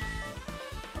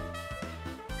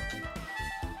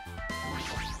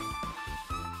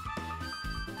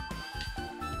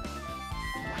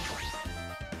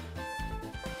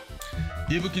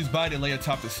 Ibuki's body lay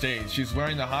atop the stage. She's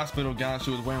wearing the hospital gown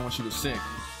she was wearing when she was sick.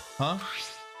 Huh?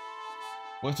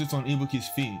 What's this on Ibuki's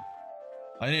feet?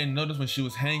 I didn't notice when she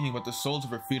was hanging, but the soles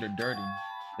of her feet are dirty.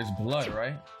 It's blood,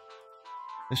 right?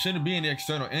 There shouldn't be any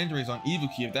external injuries on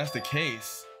Ibuki. If that's the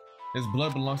case, his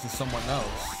blood belongs to someone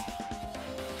else.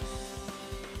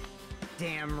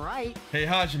 Damn right. Hey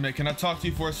Hajime, can I talk to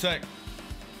you for a sec?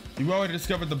 You already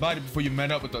discovered the body before you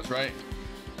met up with us, right?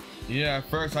 Yeah, at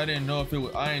first I didn't know it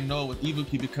was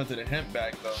Ibuki because of the hemp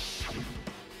bag though.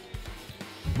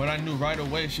 But I knew right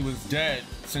away she was dead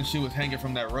since she was hanging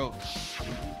from that rope.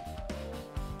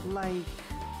 Like...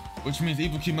 Which means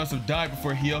Ibuki must have died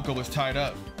before Hiyoko was tied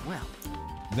up. Well...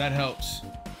 That helps.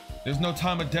 There's no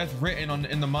time of death written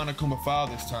in the Monokuma file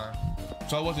this time,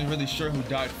 so I wasn't really sure who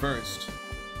died first.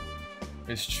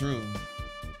 It's true.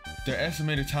 Their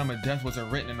estimated time of death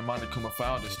wasn't written in the Monokuma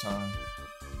file this time.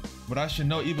 But I should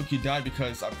know Ibuki died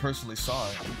because I personally saw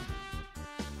it.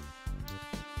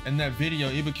 In that video,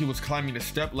 Ibuki was climbing the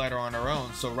stepladder on her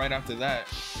own, so right after that...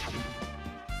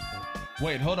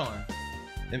 Wait, hold on.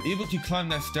 If Ibuki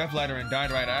climbed that stepladder and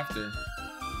died right after,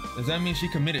 does that mean she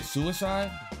committed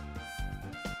suicide?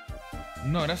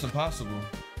 No, that's impossible.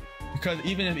 Because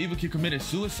even if Ibuki committed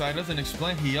suicide, it doesn't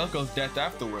explain Hiyoko's death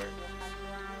afterward.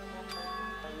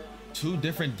 Two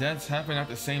different deaths happened at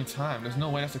the same time. There's no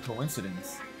way that's a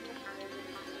coincidence.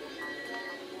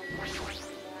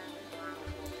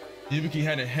 Ibuki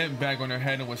had a hemp bag on her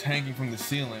head and was hanging from the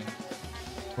ceiling.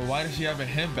 But why does she have a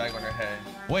hemp bag on her head?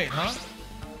 Wait, huh?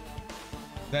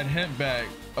 That hemp bag,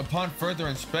 upon further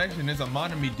inspection, there's a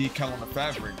Monami decal on the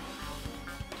fabric.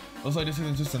 Looks like this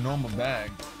isn't just a normal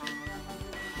bag.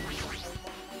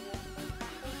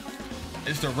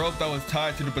 It's the rope that was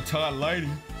tied to the baton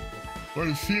lighting or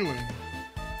the ceiling.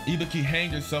 Ibuki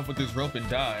hanged herself with this rope and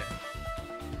died.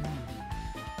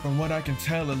 From what I can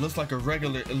tell, it looks like a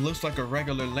regular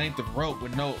length of rope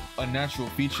with no unnatural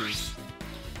features.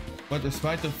 But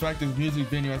despite the fact this music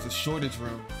venue has a storage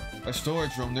room,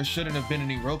 there shouldn't have been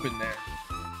any rope in there.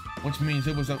 Which means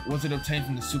was it obtained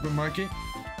from the supermarket?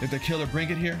 Did the killer bring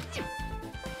it here?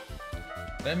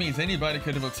 That means anybody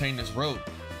could have obtained this rope.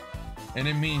 And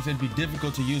it means it'd be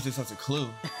difficult to use this as a clue.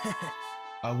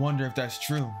 I wonder if that's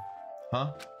true.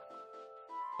 Huh?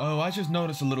 Oh, I just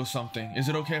noticed a little something. Is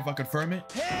it okay if I confirm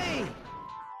it? Hey!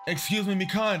 Excuse me,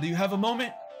 Mikan, do you have a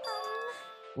moment?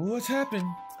 What's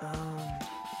happened?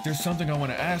 There's something I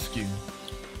want to ask you.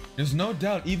 There's no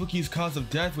doubt Ibuki's cause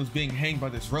of death was being hanged by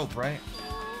this rope, right?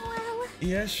 Well...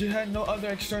 Yes, she had no other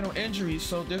external injuries,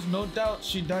 so there's no doubt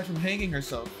she died from hanging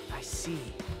herself. I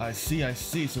see. I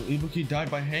see. So Ibuki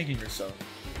died by hanging herself.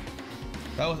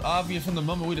 That was obvious from the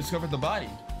moment we discovered the body.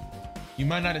 You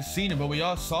might not have seen it, but we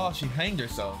all saw she hanged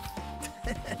herself.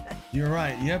 You're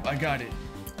right. Yep, I got it.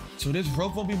 So this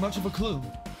rope won't be much of a clue.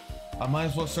 I might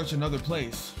as well search another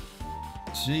place.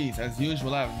 Jeez, as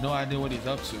usual, I have no idea what he's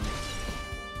up to.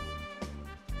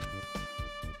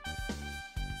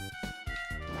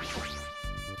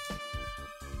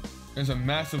 There's a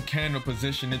massive candle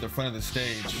positioned at the front of the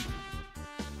stage.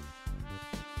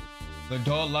 The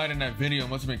dull light in that video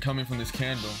must have been coming from this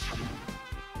candle.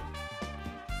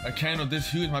 A candle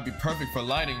this huge might be perfect for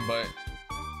lighting, but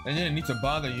they didn't need to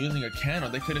bother using a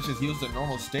candle. They could have just used the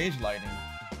normal stage lighting.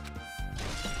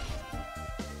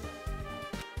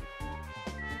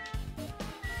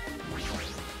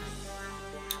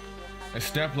 A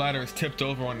stepladder is tipped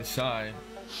over on the side.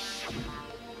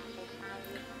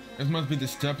 This must be the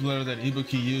stepladder that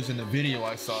Ibuki used in the video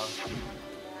I saw.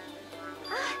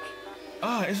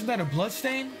 Ah, isn't that a blood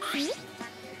stain?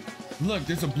 Look,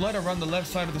 there's a blood around the left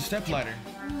side of the stepladder.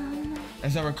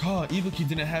 As I recall, Ibuki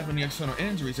didn't have any external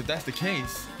injuries. If that's the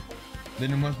case,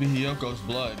 then it must be Hiyoko's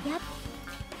blood. Yep.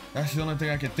 That's the only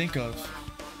thing I can think of.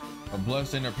 A blood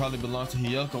stain that probably belongs to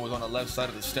Hiyoko was on the left side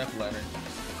of the stepladder.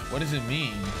 What does it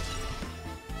mean?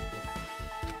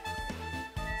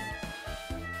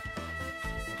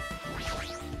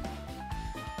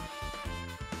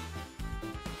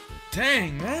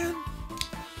 Dang, man!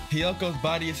 Hiyoko's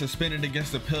body is suspended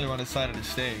against a pillar on the side of the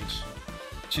stage.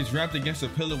 She's wrapped against a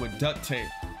pillar with duct tape,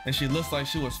 and she looks like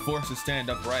she was forced to stand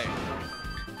upright.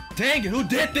 Dang it, who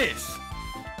did this?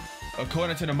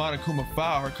 According to the Monokuma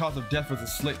file, her cause of death was a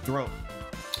slit throat.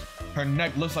 Her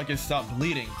neck looks like it stopped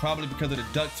bleeding, probably because of the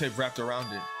duct tape wrapped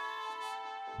around it.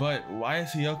 But why is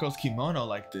Hiyoko's kimono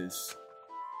like this?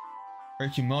 Her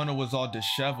kimono was all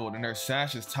disheveled and her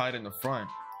sash is tied in the front.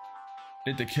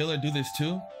 Did the killer do this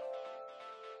too?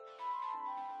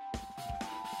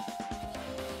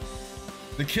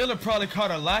 The killer probably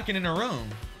caught her lacking in her room.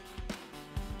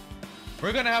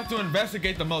 We're gonna have to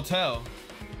investigate the motel.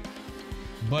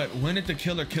 But when did the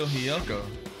killer kill Hiyoko?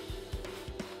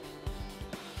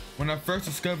 When I first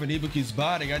discovered Ibuki's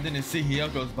body, I didn't see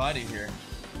Hiyoko's body here.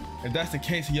 If that's the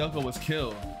case, Hiyoko was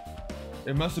killed.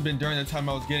 It must have been during the time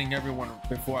I was getting everyone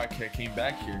before I came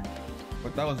back here.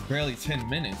 But that was barely 10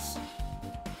 minutes.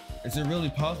 Is it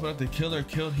really possible that the killer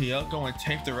killed Hiyoko and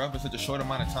taped her up in such a short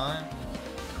amount of time?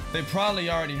 They probably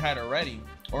already had it ready,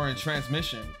 or in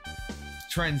transition.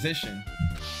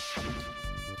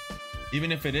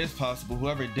 Even if it is possible,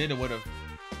 whoever did it would have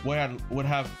had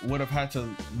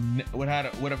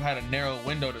a narrow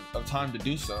window of time to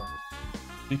do so,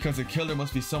 because the killer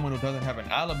must be someone who doesn't have an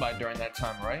alibi during that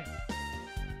time, right?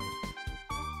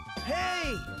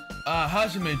 Hey!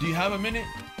 Hajime, do you have a minute?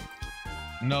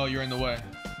 No, you're in the way.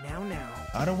 Now.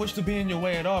 I don't wish to be in your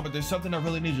way at all, but there's something I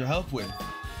really need your help with.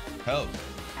 Help.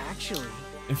 Actually,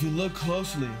 If you look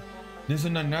closely, there's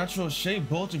an unnatural shape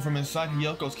bulging from inside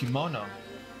Hiyoko's kimono.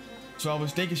 So I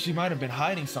was thinking she might have been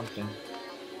hiding something.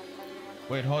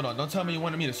 Wait, hold on. Don't tell me you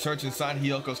wanted me to search inside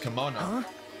Hiyoko's kimono.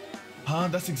 Huh?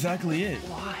 That's exactly it.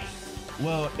 why?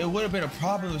 Well, it would have been a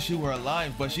problem if she were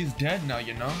alive, but she's dead now,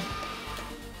 you know?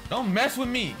 Don't mess with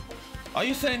me. Are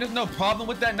you saying there's no problem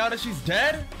with that now that she's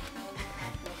dead?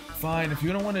 Fine, if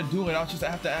you don't want to do it, I'll just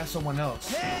have to ask someone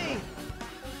else. Hey!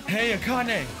 Hey,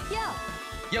 Akane. Yo!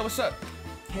 Yeah, what's up?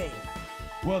 Hey,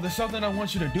 Well, there's something I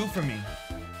want you to do for me.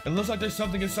 It looks like there's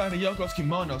something inside Hiyoko's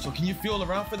kimono, so can you feel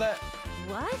around for that?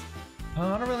 What?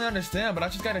 I don't really understand, but I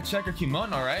just gotta check her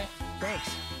kimono, right?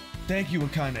 thanks. Thank you,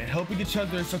 Akane. Helping each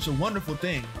other is such a wonderful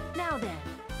thing. Now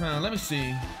then. Let me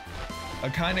see.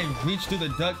 Akane reached through the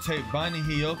duct tape binding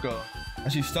Hiyoko,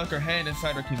 and she stuck her hand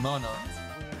inside her kimono.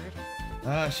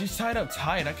 That's weird. She's tied up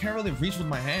tight. I can't really reach with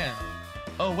my hand.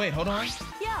 Oh, wait, hold on.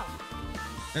 Yo!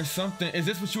 There's something. Is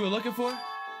this what you were looking for?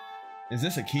 Is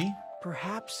this a key?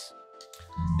 Perhaps.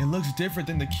 It looks different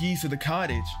than the keys to the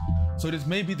cottage. So this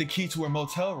may be the key to her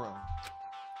motel room.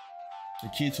 The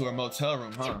key to her motel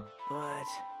room, huh? But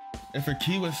If her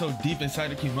key was so deep inside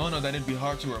the kimono that it'd be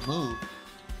hard to remove,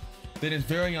 then it's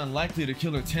very unlikely the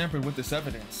killer tampered with this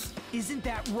evidence. isn't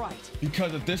that right?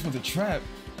 Because if this was a trap,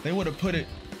 they would have put it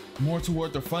more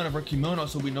toward the front of her kimono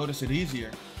so we notice it easier.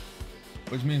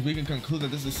 Which means we can conclude that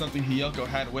this is something Hiyoko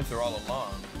had with her all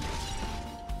along.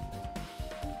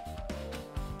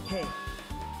 Hey,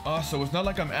 Also, it's not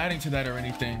like I'm adding to that or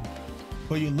anything,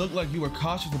 but you look like you were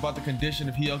cautious about the condition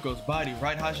of Hiyoko's body,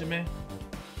 right, Hajime?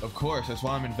 Of course, that's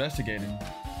why I'm investigating.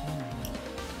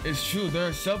 It's true, there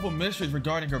are several mysteries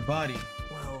regarding her body.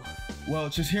 Well,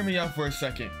 just hear me out for a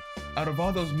second. Out of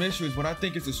all those mysteries, what I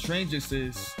think is the strangest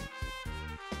is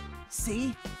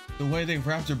see? the way they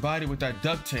wrapped her body with that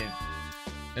duct tape.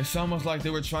 It's almost like they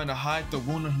were trying to hide the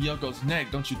wound on Hiyoko's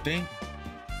neck, don't you think?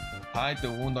 Hide the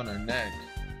wound on her neck.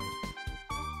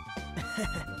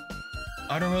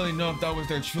 I don't really know if that was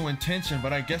their true intention,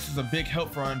 but I guess it's a big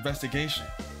help for our investigation.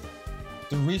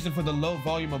 The reason for the low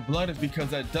volume of blood is because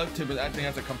that duct tape is acting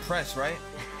as a compress, right?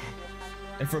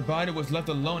 If her body was left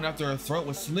alone after her throat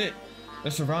was slit,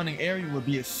 the surrounding area would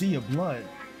be a sea of blood.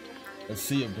 A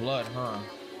sea of blood, huh?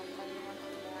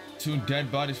 Two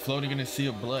dead bodies floating in a sea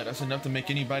of blood. That's enough to make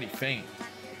anybody faint.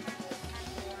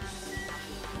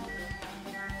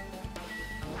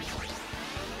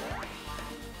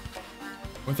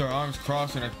 With her arms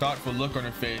crossed and a thoughtful look on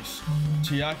her face,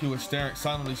 Chiaki was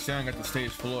silently staring at the stage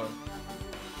floor.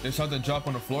 Did something drop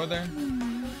on the floor there?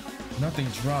 Nothing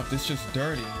dropped, it's just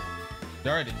dirty.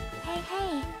 Dirty.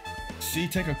 Hey. See,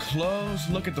 take a close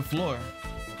look at the floor.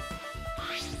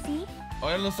 See? Oh,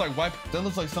 that looks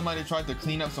like somebody tried to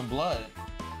clean up some blood.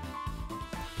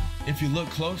 If you look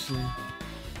closely,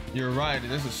 you're right,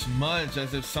 there's a smudge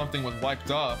as if something was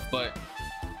wiped off, but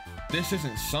this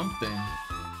isn't something.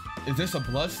 Is this a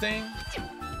blood stain?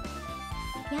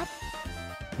 Yep.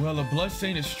 Well, a blood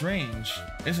stain is strange.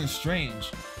 Isn't strange.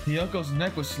 Hiyoko's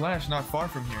neck was slashed not far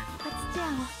from here. But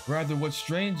still. Rather, what's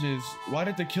strange is, why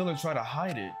did the killer try to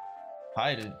hide it?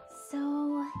 Hide it?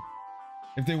 So...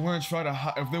 If they weren't trying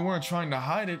to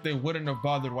hide it, they wouldn't have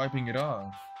bothered wiping it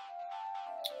off.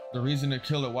 The reason the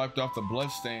killer wiped off the blood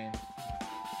stain,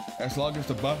 as long as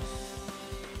the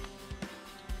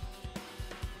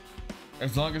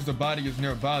body is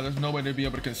nearby, there's no way they'd be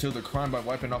able to conceal the crime by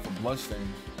wiping off a blood stain.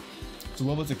 So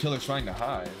what was the killer trying to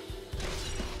hide?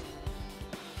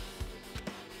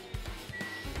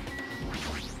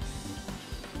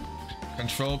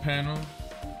 Control panel.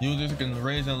 Users can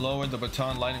raise and lower the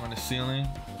baton lighting on the ceiling.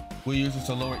 We use this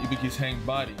to lower Ibuki's hanging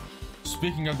body.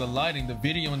 Speaking of the lighting, the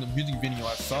video and the music video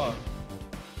I saw,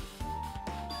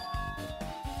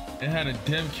 it had a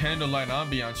dim candlelight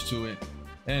ambiance to it,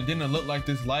 and it didn't look like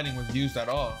this lighting was used at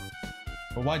all.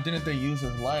 But why didn't they use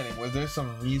this lighting? Was there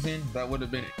some reason that would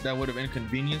have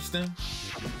inconvenienced them?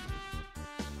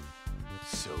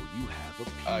 So you have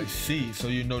I appeared. see. So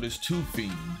you noticed two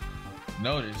fiend.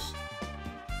 Notice.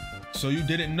 So you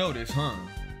didn't notice, huh?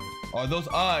 Are those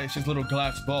eyes just little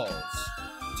glass balls?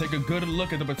 Take a good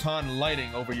look at the baton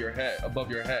lighting over your head, above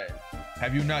your head.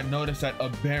 Have you not noticed that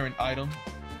aberrant item?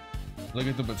 Look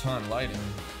at the baton lighting.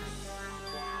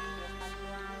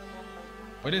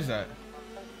 What is that?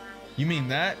 You mean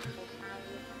that?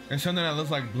 There's something that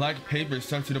looks like black paper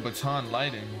stuck to the baton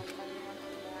lighting.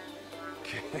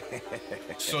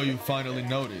 So you finally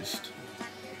noticed.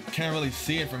 Can't really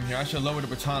see it from here. I should lower the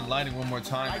baton lighting one more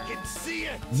time. I can see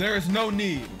it! There is no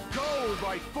need. Go,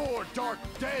 my 4 dark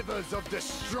devas of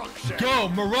destruction! Go,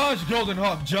 Mirage Golden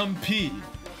Hawk Jump P.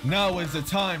 Now is the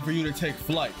time for you to take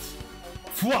flight.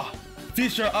 Fwa!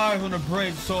 Feast your eyes on the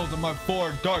brave souls of my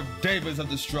 4 dark devas of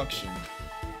destruction.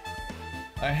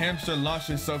 A hamster launched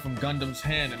itself from Gundam's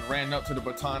hand and ran up to the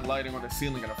baton lighting on the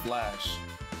ceiling in a flash.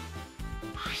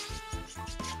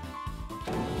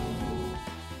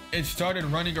 It started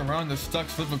running around the stuck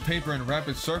slip of paper in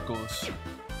rapid circles.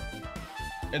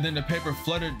 And then the paper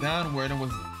fluttered downward and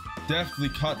was deftly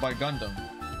caught by Gundam.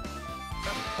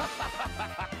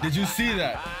 Did you see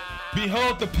that?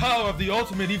 Behold the power of the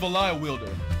ultimate evil eye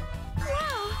wielder.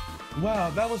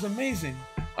 Wow, that was amazing.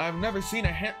 I've never seen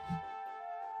a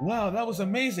Wow, that was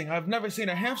amazing. I've never seen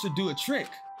a hamster do a trick.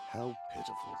 How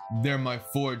pitiful. They're my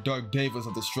 4 dark devas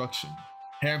of destruction.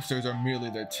 Hamsters are merely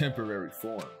their temporary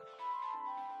form.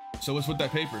 So what's with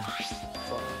that paper?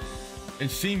 It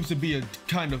seems to be a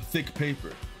kind of thick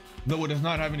paper, though it does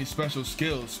not have any special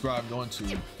skills scribed onto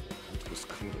it. It was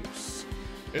close.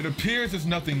 It appears it's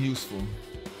nothing useful.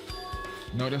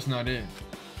 No, that's not it.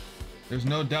 There's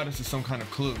no doubt this is some kind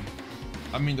of clue.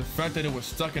 I mean, the fact that it was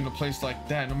stuck in a place like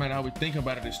that, no matter how we think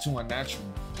about it, is too unnatural.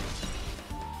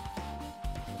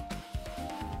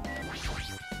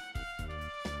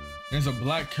 There's a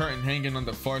black curtain hanging on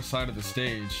the far side of the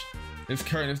stage. This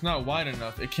curtain is not wide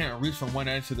enough. It can't reach from one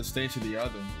edge of the stage to the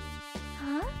other.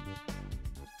 Huh?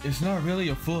 It's not really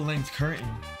a full-length curtain.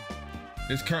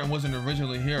 This curtain wasn't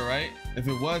originally here, right? If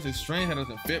it was, it's strange that it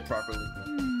doesn't fit properly.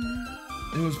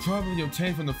 It was probably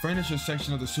obtained from the furniture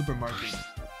section of the supermarket.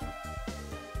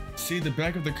 See, the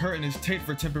back of the curtain is taped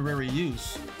for temporary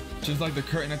use, just like the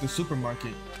curtain at the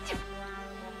supermarket.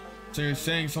 So you're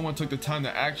saying someone took the time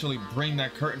to actually bring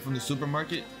that curtain from the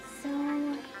supermarket?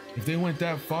 So... If they went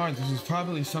that far, this was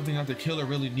probably something that the killer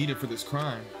really needed for this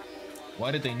crime.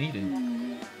 Why did they need it?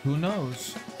 Who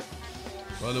knows?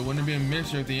 Well, it wouldn't be a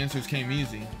mystery if the answers came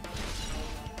easy.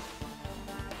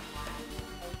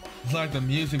 It's like the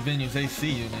music venue's AC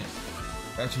unit.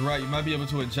 That's right, you might be able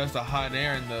to adjust the hot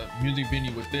air in the music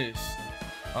venue with this.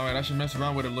 Alright, I should mess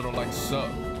around with it a little like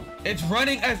so. It's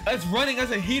running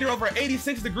as a heater over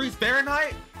 86 degrees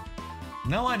Fahrenheit?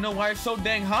 Now I know why it's so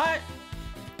dang hot.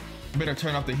 Better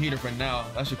turn off the heater for now.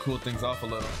 That should cool things off a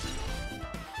little.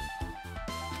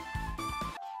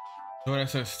 So that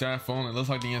says staff only. Looks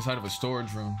like the inside of a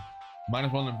storage room. Might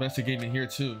as well investigate in here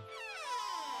too.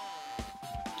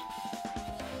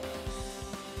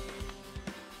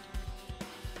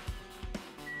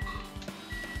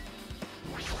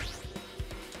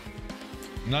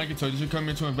 Nagito, did you come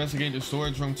here to investigate the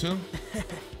storage room too?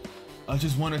 I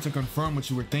just wanted to confirm what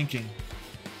you were thinking.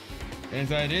 Is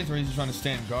that it is, or are you just trying to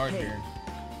stand guard here?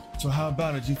 So how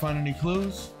about it? Did you find any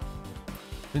clues?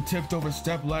 The tipped over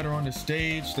step ladder on the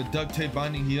stage, the duct tape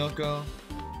binding Hiyoko,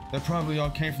 that probably all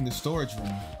came from the storage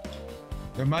room.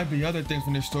 There might be other things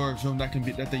from the storage room that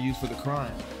they use for the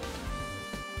crime.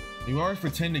 You always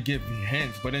pretend to give me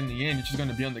hints, but in the end, you're just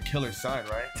gonna be on the killer's side,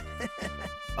 right?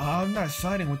 I'm not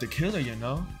siding with the killer, you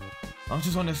know. I'm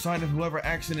just on the side of whoever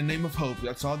acts in the name of hope.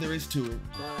 That's all there is to it.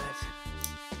 But...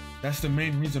 That's the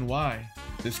main reason why.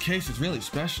 This case is really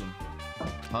special.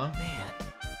 Huh? man,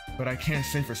 But I can't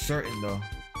say for certain, though.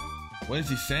 What is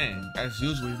he saying? As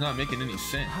usual, he's not making any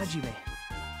sense. Hajime.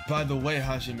 By the way,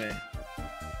 Hajime,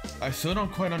 I still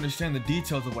don't quite understand the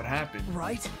details of what happened.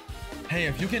 Right? Hey,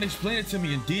 if you can explain it to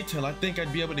me in detail, I think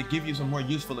I'd be able to give you some more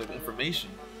useful information.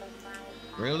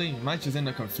 Really? You might just end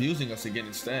up confusing us again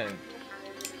instead.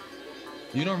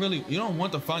 You don't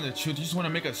want to find the truth, you just want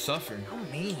to make us suffer. How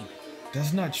mean.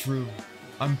 That's not true.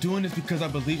 I'm doing this because I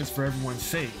believe it's for everyone's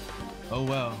sake. Oh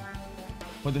well.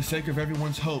 For the sake of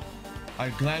everyone's hope,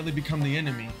 I'd gladly become the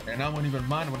enemy, and I won't even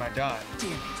mind when I die.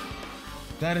 Damn it.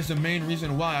 That is the main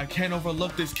reason why I can't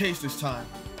overlook this case this time.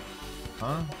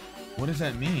 Huh? What does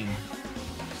that mean?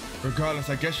 Regardless,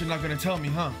 I guess you're not gonna tell me,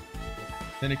 huh?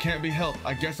 Then it can't be helped.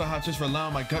 I guess I'll have to just rely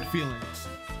on my gut feelings.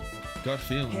 Gut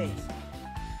feelings? Hey.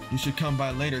 You should come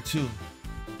by later too.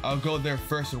 I'll go there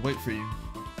first and wait for you.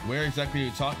 Where exactly are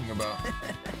you talking about?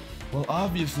 Well,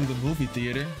 obviously the movie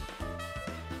theater.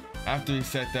 After he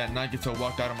said that, Nagito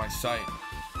walked out of my sight.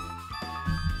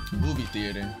 Movie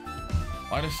theater.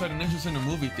 Why the sudden interest in the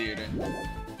movie theater?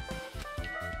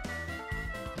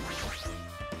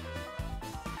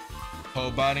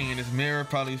 Whole body in his mirror,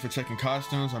 probably used for checking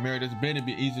costumes. A mirror this big, it'd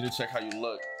be easy to check how you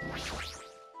look.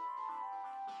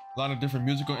 A lot of different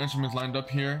musical instruments lined up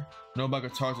here. Know about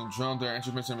guitars and drums. There are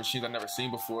instruments and machines I've never seen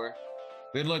before.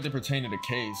 They look like they pertain to the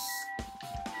case.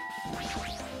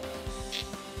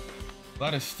 A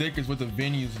lot of stickers with the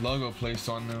venue's logo placed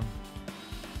on them.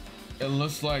 It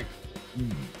looks like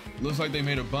they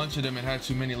made a bunch of them and had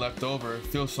too many left over. It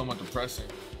feels somewhat depressing.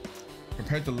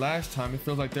 Compared to last time, it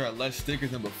feels like there are less stickers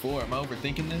than before. Am I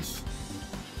overthinking this?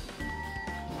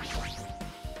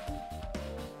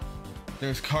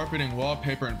 There's carpeting,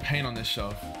 wallpaper, and paint on this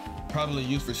shelf. Probably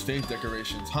used for stage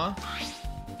decorations, huh?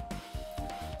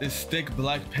 This thick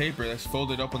black paper that's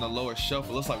folded up on the lower shelf,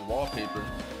 it looks like wallpaper.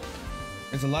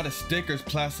 There's a lot of stickers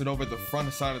plastered over the front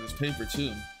and side of this paper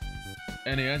too.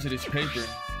 And the edge of this paper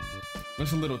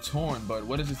looks a little torn, but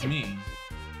what does this mean?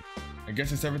 I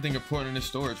guess it's everything important in this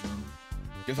storage room.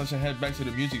 Guess I should head back to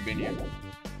the music venue.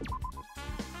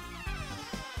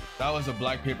 That was the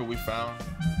black paper we found.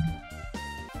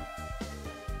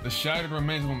 The shattered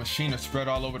remains of a machine are spread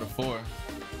all over the floor.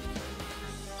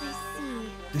 I see.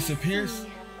 This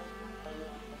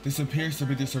appears to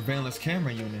be the surveillance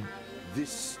camera unit.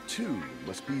 This, too,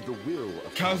 must be the will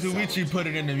of Kazuichi put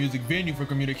it in the music venue for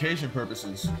communication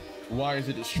purposes. Why is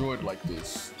it destroyed like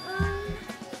this?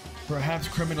 Perhaps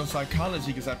criminal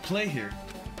psychology is at play here.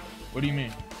 What do you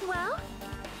mean? Well?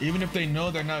 Even if they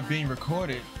know they're not being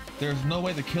recorded, there's no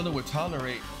way the killer would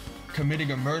tolerate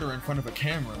committing a murder in front of a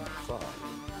camera.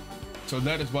 So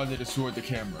that is why they destroyed the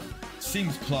camera.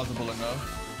 Seems plausible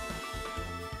enough.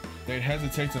 They'd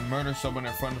hesitate to murder someone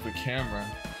in front of a camera,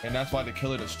 and that's why the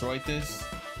killer destroyed this?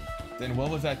 Then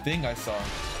what was that thing I saw?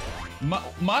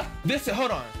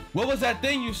 Hold on. What was that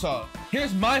thing you saw?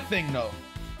 Here's my thing though.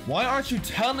 Why aren't you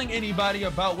telling anybody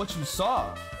about what you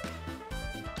saw?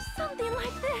 Something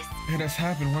like this. It has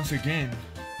happened once again.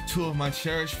 2 of my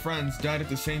cherished friends died at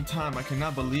the same time. I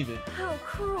cannot believe it. How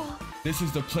cruel. This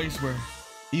is the place where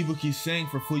Ibuki sang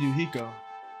for Fuyuhiko.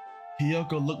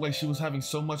 Hiyoko looked like she was having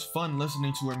so much fun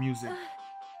listening to her music.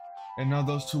 And now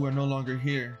those 2 are no longer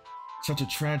here. Such a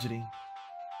tragedy.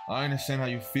 I understand how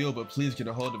you feel, but please get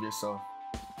a hold of yourself.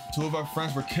 2 of our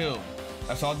friends were killed.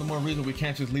 That's all the more reason we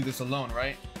can't just leave this alone,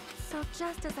 right? So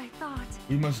just as I thought.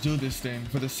 We must do this thing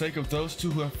for the sake of those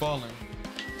 2 who have fallen.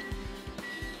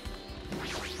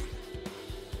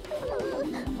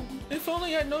 If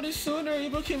only I'd noticed sooner,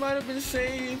 Ibuki might have been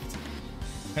saved.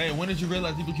 Hey, when did you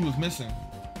realize Ibuki was missing?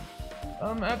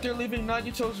 After leaving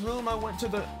Nagito's room, I went to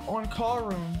the on-call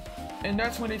room. And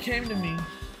that's when it came to me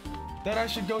that I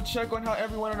should go check on how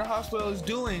everyone in the hospital is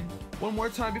doing one more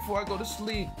time before I go to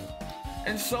sleep.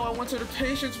 And so I went to the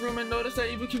patient's room and noticed that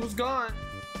Ibuki was gone.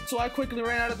 So I quickly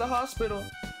ran out of the hospital.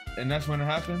 And that's when it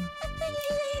happened?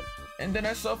 And then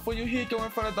I saw Fuyuhiko in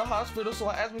front of the hospital, so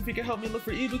I asked him if he could help me look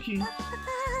for Ibuki.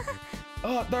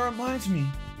 Oh, that reminds me.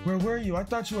 Where were you? I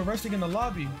thought you were resting in the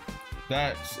lobby.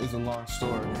 That is a long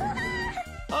story.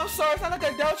 I'm sorry, it's not like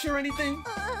I doubt you or anything.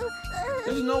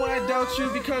 There's no way I doubt you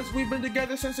because we've been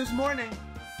together since this morning.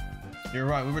 You're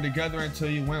right, we were together until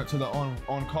you went to the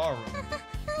on-call room.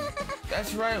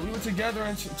 That's right, we were together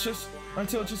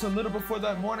until just a little before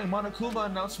that morning Monokuma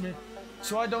announcement.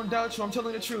 So I don't doubt you, I'm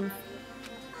telling the truth.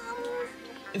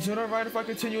 Is it alright if I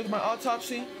continue with my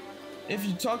autopsy? If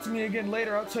you talk to me again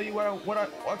later, I'll tell you what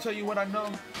I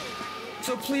know.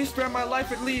 So please spare my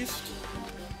life at least.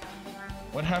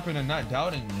 What happened to not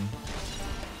doubting me?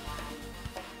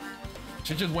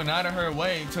 She just went out of her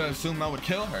way to assume I would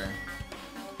kill her.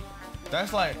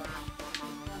 That's like,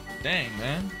 dang,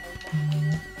 man.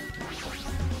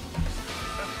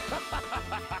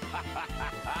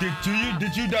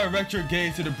 Did you direct your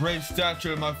gaze to the brave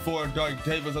stature of my 4 dark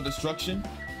devas of destruction?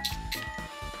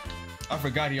 I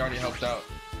forgot he already helped out.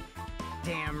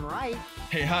 Damn right.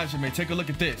 Hey Hajime, take a look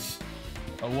at this.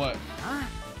 Or what? Huh?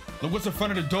 Look what's in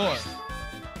front of the door.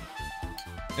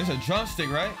 It's a drumstick,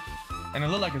 right? And it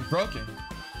looked like it's broken.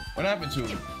 What happened to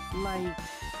it? Like...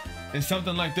 And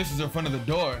something like this is in front of the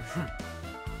door.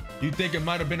 You think it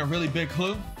might have been a really big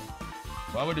clue?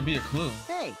 Why would it be a clue?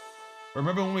 Hey.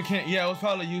 Remember when we came? Yeah, it was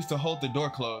probably used to hold the door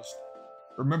closed.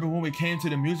 Remember when we came to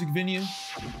the music venue?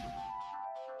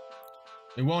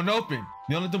 It won't open.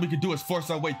 The only thing we could do is force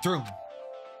our way through.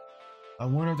 I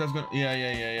wonder if that's gonna...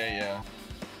 Yeah.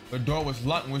 The door was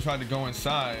locked when we tried to go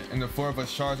inside, and the 4 of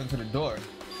us charged into the door.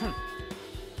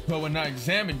 But when I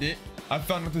examined it, I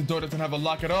found that the door doesn't have a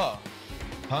lock at all.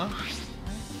 Huh?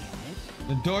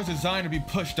 The door's designed to be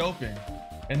pushed open.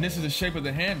 And this is the shape of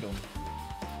the handle.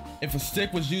 If a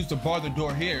stick was used to bar the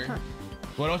door here,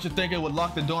 well, don't you think it would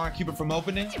lock the door and keep it from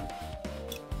opening?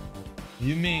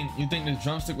 You mean you think this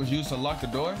drumstick was used to lock the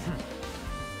door?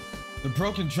 The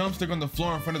broken drumstick on the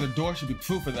floor in front of the door should be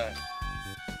proof of that.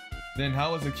 Then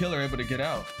how was the killer able to get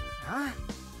out? Huh?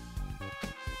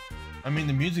 I mean,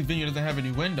 the music venue doesn't have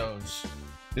any windows.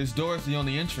 This door is the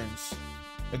only entrance.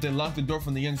 If they locked the door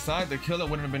from the inside, the killer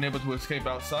wouldn't have been able to escape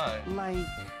outside. Like...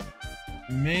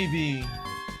 Maybe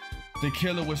the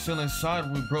killer was still inside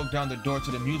when we broke down the door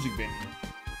to the music venue.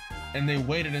 And they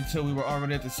waited until we were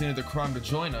already at the scene of the crime to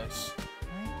join us.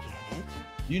 I get it.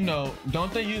 You know,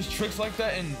 don't they use tricks like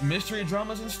that in mystery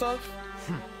dramas and stuff?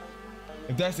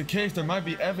 If that's the case, there might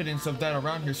be evidence of that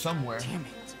around here somewhere. Damn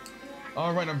it.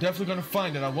 Alright, I'm definitely gonna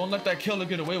find it. I won't let that killer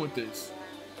get away with this.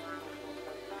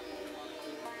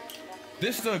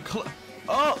 This is a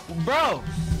oh, bro!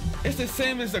 It's the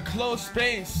same as the closed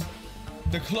space.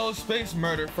 The closed space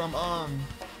murder from,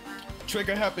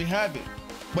 Trigger Happy Habit.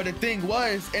 But the thing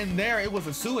was, in there, it was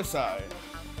a suicide.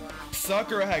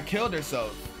 Sakura had killed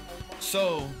herself.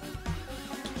 So,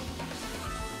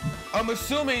 I'm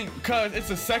assuming because it's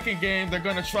a second game, they're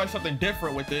gonna try something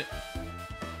different with it.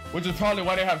 Which is probably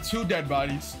why they have 2 dead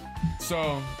bodies.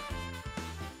 So,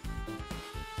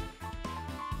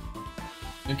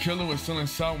 the killer was still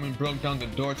inside when we broke down the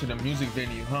door to the music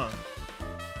venue, huh?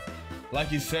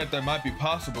 Like you said, that might be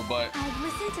possible, but I've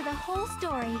listened to the whole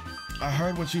story. I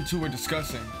heard what you two were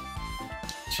discussing.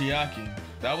 Chiaki,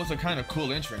 that was a kind of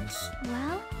cool entrance.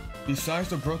 Well, Besides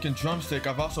the broken drumstick,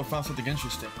 I've also found something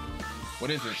interesting.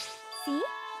 What is it? see?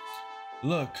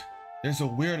 Look, there's a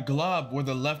weird glob where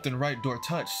the left and right door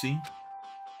touch, see?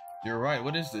 You're right,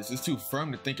 what is this? It's too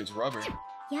firm to think it's rubber.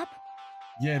 Yep.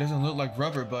 Yeah, it doesn't look like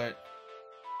rubber, but...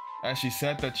 As she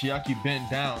said that, Chiaki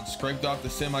bent down, scraped off the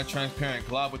semi-transparent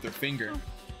glob with her finger.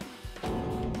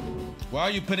 Why are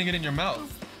you putting it in your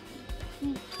mouth?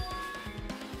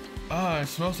 Ah, it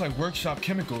smells like workshop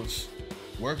chemicals.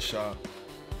 Workshop.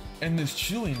 And this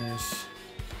chewiness.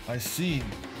 I see.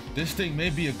 This thing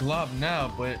may be a glob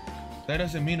now, but that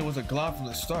doesn't mean it was a glob from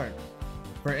the start.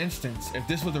 For instance, if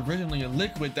this was originally a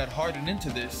liquid that hardened into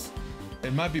this,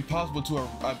 it might be possible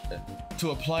to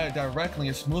apply it directly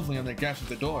and smoothly on the gaps of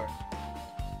the door.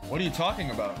 What are you talking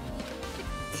about?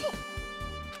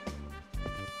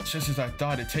 Just as I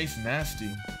thought, it tastes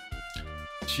nasty.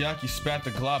 Chiaki spat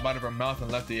the glob out of her mouth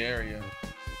and left the area.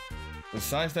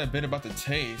 Besides that bit about the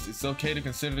taste, it's okay to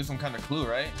consider this some kind of clue,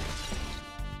 right?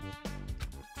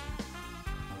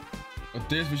 With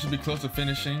this, we should be close to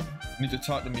finishing. We need to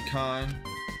talk to Mikan.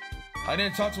 I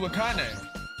didn't talk to Akane.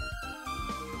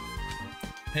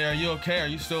 Hey, are you okay? Are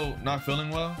you still not feeling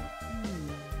well?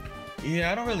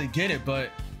 Yeah, I don't really get it, but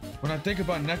when I think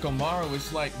about Nekomaru,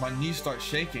 it's like my knees start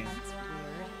shaking.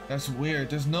 That's weird.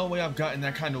 There's no way I've gotten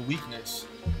that kind of weakness.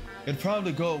 It'd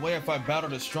probably go away if I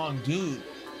battled a strong dude,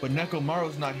 but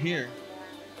Nekomaru's not here.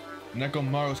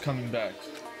 Nekomaru's coming back.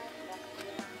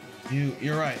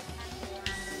 You're right.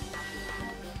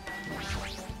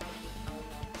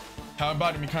 How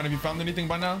about it, Mikan? Have you found anything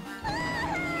by now?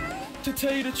 To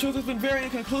tell you the truth, it's been very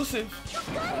inconclusive.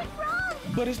 You got it wrong!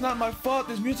 But it's not my fault.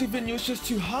 This music venue is just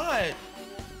too hot.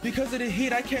 Because of the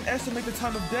heat, I can't estimate the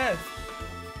time of death.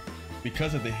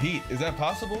 Because of the heat? Is that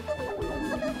possible?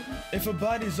 If a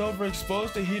body's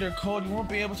overexposed to heat or cold, you won't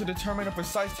be able to determine a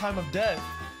precise time of death.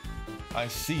 I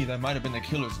see, that might have been the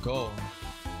killer's goal.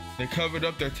 They covered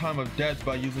up their time of death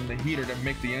by using the heater to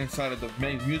make the inside of the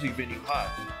main music venue hot.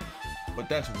 But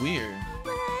that's weird.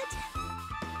 But...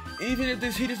 Even if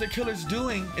this heat is the killer's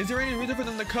doing, is there any reason for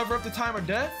them to cover up the time of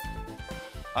death?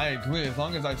 I agree, as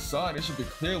long as I saw it, it should be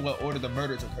clear what order the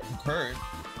murders occurred.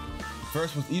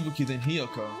 First was Ibuki, then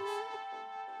Hiyoko.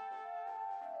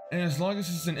 And as long as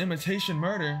it's an imitation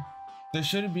murder, there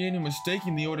shouldn't be any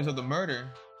mistaking the orders of the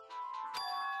murder.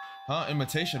 Huh?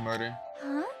 Imitation murder?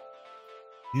 Huh?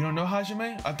 You don't know,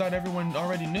 Hajime? I thought everyone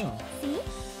already knew. See?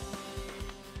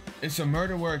 It's a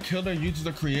murder where a killer uses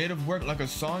a creative work like a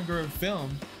song or a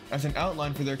film as an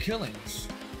outline for their killings.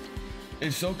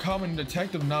 It's so common in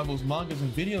detective novels, mangas, and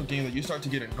video games that you start to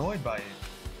get annoyed by it.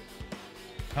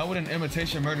 How would an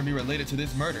imitation murder be related to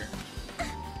this murder?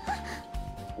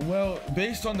 Well,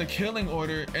 based on the killing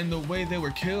order and the way they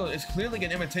were killed, it's clearly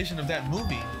an imitation of that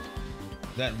movie.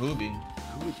 That movie?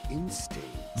 Good instinct.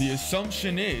 The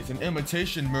assumption is an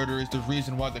imitation murder is the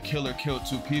reason why the killer killed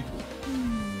 2 people.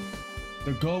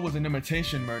 The goal was an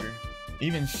imitation murder.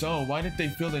 Even so, why did they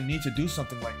feel the need to do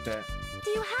something like that?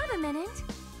 Do you have a minute?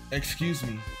 Excuse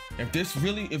me, if this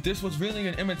was really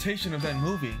an imitation of that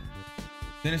movie,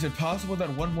 Then is it possible that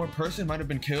one more person might have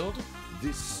been killed?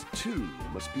 This, too,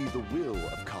 must be the will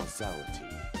of causality.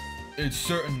 It's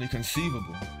certainly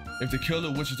conceivable, if the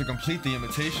killer wishes to complete the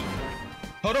imitation.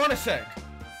 Hold on a sec!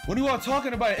 What are you all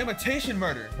talking about? An imitation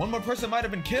murder? One more person might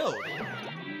have been killed.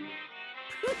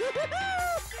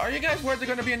 Are you guys worried there's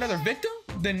gonna be another victim?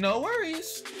 Then no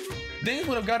worries. Things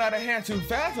would have got out of hand too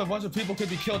fast if a bunch of people could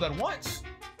be killed at once.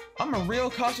 I'm a real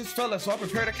cautious fella, so I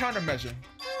prepared a countermeasure.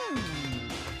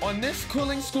 On this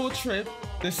cooling school trip,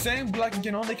 the same blacking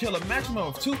can only kill a maximum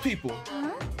of 2 people.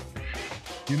 Huh?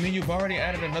 You mean you've already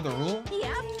added another rule?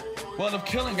 Yep. Well, if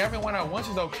killing everyone at once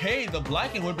is okay, the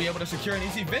blacking would be able to secure an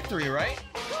easy victory, right?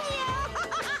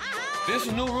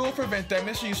 This new rule prevents that.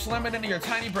 Make sure you slam it into your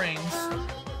tiny brains.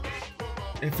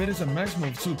 If it is a maximum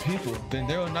of 2 people, then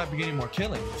there will not be any more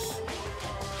killings.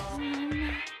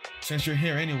 Since you're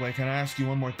here anyway, can I ask you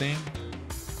one more thing?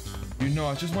 You know,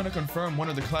 I just want to confirm one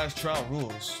of the class trial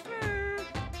rules.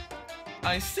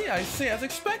 I see, as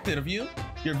expected of you.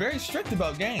 You're very strict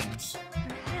about games.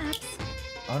 Perhaps.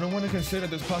 I don't want to consider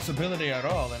this possibility at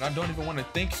all, and I don't even want to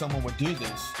think someone would do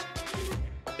this.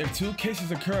 If 2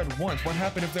 cases occur at once, what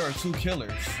happens if there are 2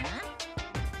 killers?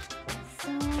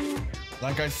 So...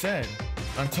 Like I said,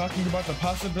 I'm talking about the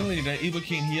possibility that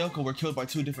Ibuki and Hiyoko were killed by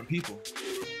 2 different people.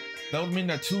 That would mean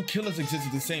that 2 killers exist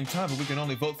at the same time, but we can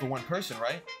only vote for one person,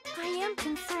 right? I am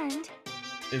concerned.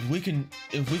 If we can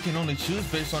only choose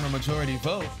based on a majority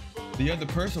vote, the other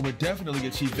person would definitely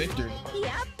achieve victory.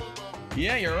 Yep.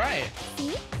 Yeah, you're right.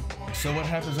 See? So what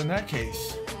happens in that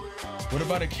case? What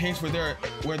about a case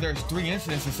where there's 3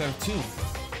 incidents instead of 2?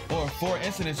 Or 4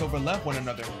 incidents overlap one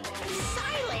another?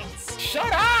 Silence!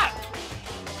 Shut up!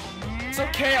 It's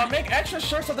okay, I'll make extra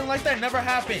sure something like that never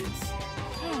happens.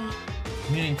 Hey.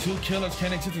 Meaning 2 killers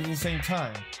can't exist at the same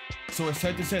time. So it's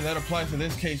safe to say that applies to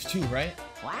this case too, right?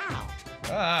 Wow.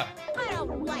 Ah. I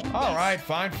don't like this. Alright,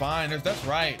 fine. That's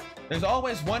right. There's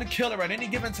always one killer at any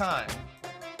given time.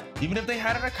 Even if they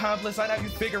had an accomplice, I'd have you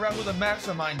figure out who the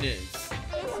mastermind is.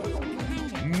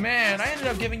 Man, I ended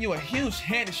up giving you a huge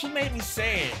hint and she made me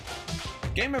say it.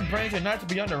 Gamer brains are not to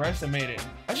be underestimated.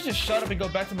 I should just shut up and go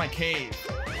back to my cave.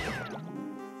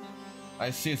 I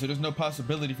see, so there's no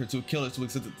possibility for 2 killers to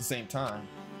exist at the same time.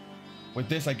 With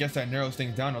this, I guess that narrows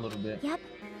things down a little bit. Yep.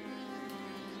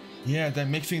 Yeah, that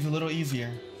makes things a little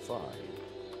easier. Fine.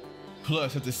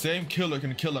 Plus, if the same killer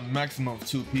can kill a maximum of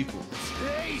 2 people,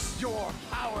 Face your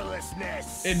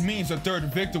powerlessness! it means a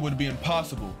 3rd victim would be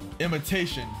impossible.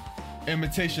 Imitation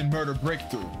murder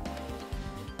breakthrough.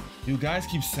 You guys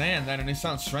keep saying that and it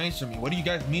sounds strange to me. What do you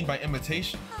guys mean by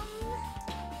imitation?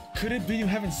 Could it be you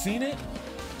haven't seen it?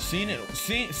 Seen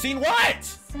what?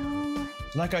 So...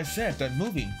 Like I said, that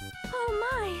movie. Oh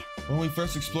my. When we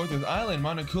first explored this island,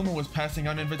 Monokuma was passing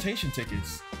out invitation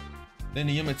tickets. Then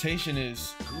the imitation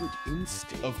is... Good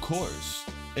instinct. Of course,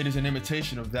 it is an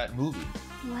imitation of that movie.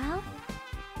 Well...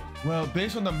 Well,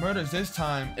 based on the murders this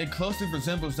time, it closely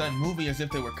resembles that movie as if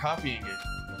they were copying it.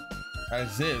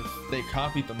 As if they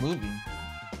copied the movie.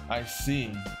 I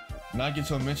see.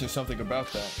 Nagito mentioned something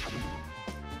about that.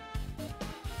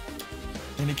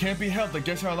 And it can't be helped, I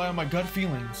guess I rely on my gut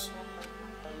feelings.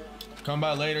 Come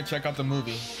by later, check out the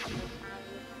movie.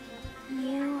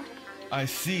 You... I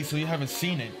see, so you haven't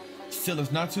seen it. Still,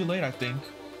 it's not too late, I think.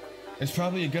 It's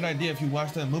probably a good idea if you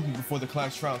watch that movie before the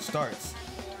class trial starts.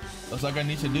 Looks like I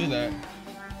need to do that.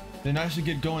 Then I should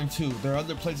get going too. There are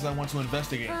other places I want to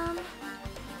investigate.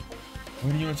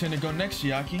 Where do you intend to go next,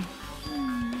 Chiaki?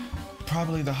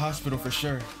 Probably the hospital for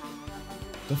sure.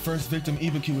 The first victim,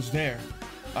 Ibuki, was there.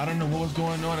 I don't know what was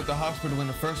going on at the hospital in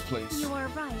the first place. You are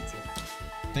right.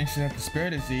 Thanks to that despair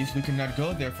disease, we could not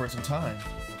go there for some time.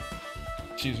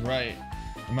 She's right.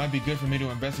 It might be good for me to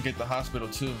investigate the hospital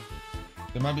too.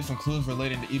 There might be some clues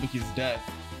relating to Ibuki's death.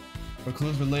 But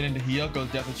clues relating to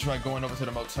Hiyoko's death, let's try going over to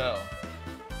the motel.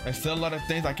 There's still a lot of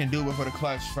things I can do before the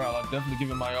class trial. I'll definitely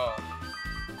give it my all.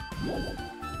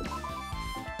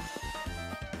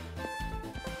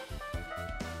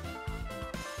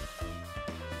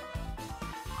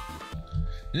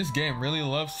 This game really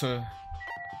loves to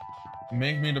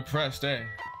make me depressed, eh?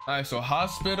 Alright, so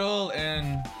hospital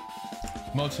and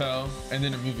motel, and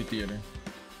then a movie theater.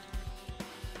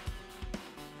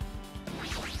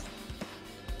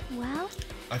 Well?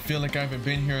 I feel like I haven't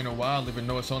been here in a while, even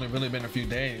though it's only really been a few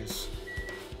days.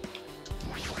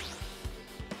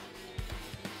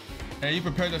 Hey, you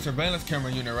prepared the surveillance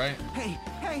camera unit, right?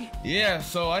 Hey! Yeah,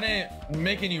 so I didn't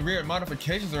make any weird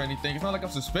modifications or anything. It's not like I'm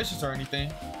suspicious or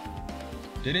anything.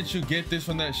 Didn't you get this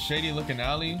from that shady looking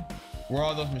alley where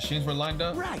all those machines were lined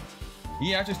up? Right!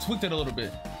 Yeah, I just tweaked it a little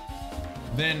bit.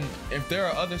 Then, if there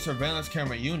are other surveillance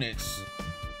camera units,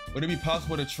 Would it be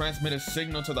possible to transmit a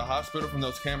signal to the hospital from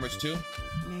those cameras too?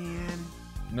 Man.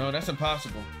 No, that's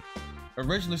impossible.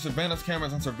 Originally, surveillance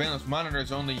cameras and surveillance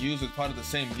monitors are only used as part of the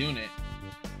same unit.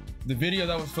 The video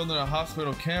that was filmed on a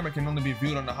hospital camera can only be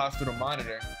viewed on the hospital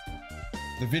monitor.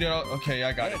 The video, okay,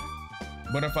 I got it.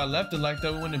 But if I left it like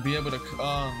that, we wouldn't be able to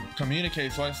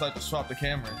communicate, so I decided to swap the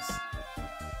cameras.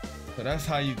 So that's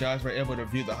how you guys were able to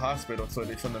view the hospital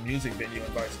footage from the music venue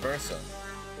and vice versa.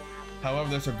 However,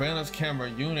 the surveillance camera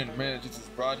unit manages its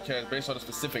broadcast based on a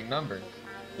specific number.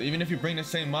 So even if you bring the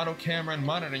same model camera and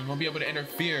monitor, you won't be able to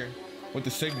interfere with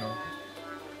the signal.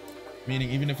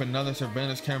 Meaning even if another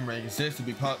surveillance camera exists, it'd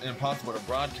be impossible to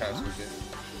broadcast with it.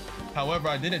 However,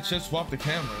 I didn't just swap the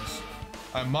cameras.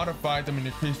 I modified them and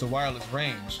increased the wireless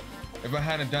range. If I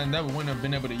hadn't done that, we wouldn't have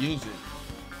been able to use it.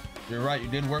 You're right, you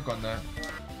did work on that.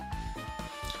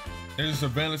 There's a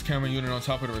surveillance camera unit on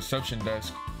top of the reception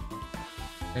desk.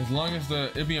 As long as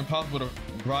it'd be impossible to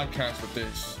broadcast with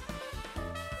this.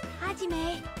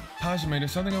 Hajime. Hajime,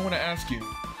 there's something I want to ask you.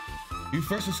 You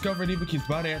first discovered Ibuki's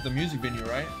body at the music venue,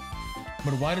 right?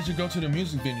 But why did you go to the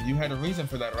music venue? You had a reason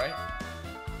for that, right?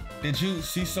 Did you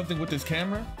see something with this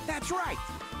camera? That's right.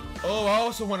 Oh, I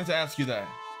also wanted to ask you that.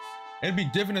 It'd be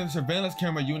different if the surveillance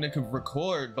camera unit could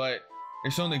record, but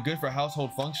it's only good for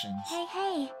household functions.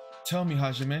 Hey. Tell me,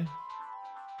 Hajime.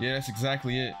 Yeah, that's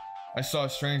exactly it. I saw a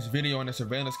strange video on the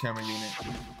surveillance camera unit.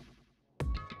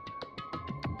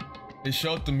 It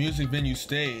showed the music venue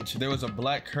stage. There was a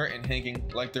black curtain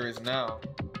hanging like there is now.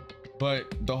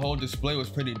 But the whole display was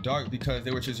pretty dark because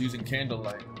they were just using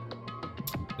candlelight.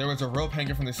 There was a rope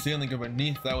hanging from the ceiling, and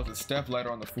beneath that was a step ladder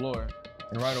on the floor.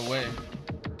 And right away,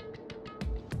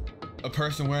 a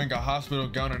person wearing a hospital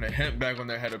gown and a hemp bag on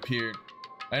their head appeared.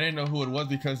 I didn't know who it was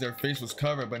because their face was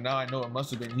covered, but now I know it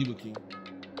must have been Ibuki.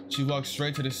 She walked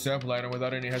straight to the step ladder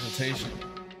without any hesitation.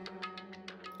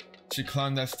 She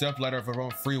climbed that step ladder of her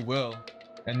own free will,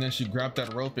 and then she grabbed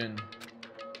that rope and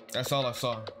that's all I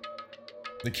saw.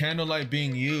 The candlelight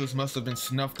being used must have been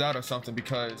snuffed out or something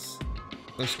because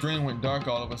the screen went dark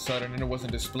all of a sudden and it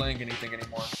wasn't displaying anything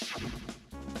anymore.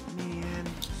 Man.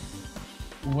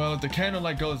 Well, if the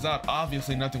candlelight goes out,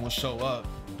 obviously nothing will show up.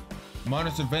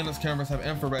 Modern surveillance cameras have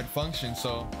infrared function,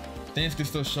 so things can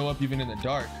still show up even in the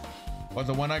dark. But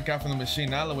the one I got from the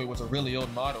machine alleyway was a really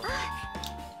old model.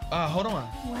 Hold on.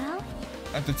 Well?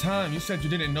 At the time, you said you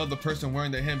didn't know the person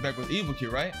wearing the handbag was Ibuki,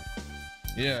 right?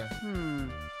 Yeah.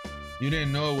 You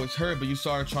didn't know it was her, but you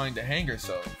saw her trying to hang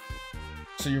herself.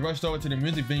 So you rushed over to the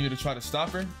music venue to try to stop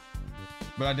her?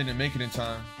 But I didn't make it in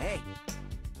time. Hey.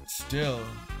 Still,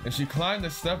 if she climbed the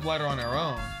step ladder on her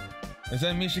own, does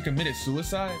that mean she committed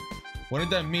suicide?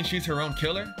 Wouldn't that mean she's her own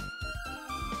killer?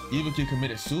 Ibuki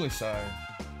committed suicide.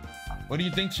 What do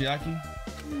you think, Chiaki?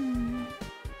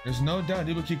 There's no doubt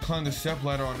Ibuki climbed the step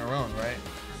ladder on her own, right?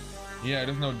 Yeah,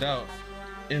 there's no doubt.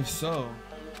 If so...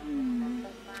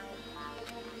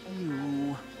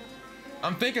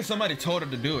 I'm thinking somebody told her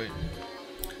to do it.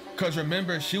 Cause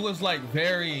remember, she was like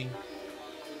very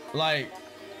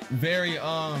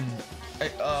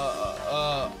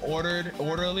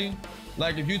orderly.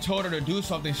 Like if you told her to do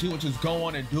something, she would just go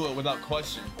on and do it without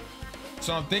question.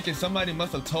 So I'm thinking somebody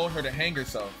must have told her to hang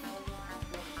herself.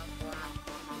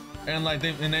 And like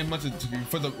they must have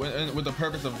with the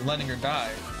purpose of letting her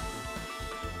die.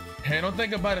 Hey, don't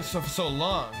think about it for so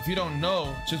long. If you don't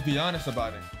know, just be honest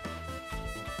about it.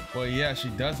 Well, yeah, she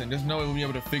doesn't. There's no way we'll be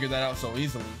able to figure that out so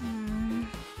easily.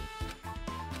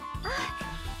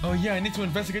 Oh yeah, I need to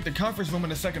investigate the conference room on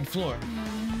the second floor.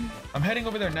 I'm heading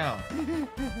over there now.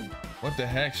 What the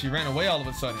heck? She ran away all of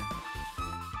a sudden.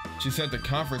 She said the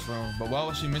conference room, but why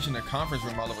would she mention the conference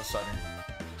room all of a sudden?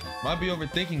 Might be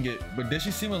overthinking it, but did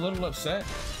she seem a little upset?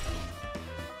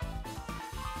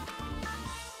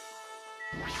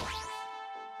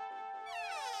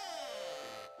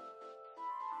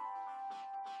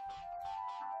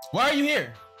 Why are you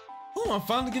here? Oh, I'm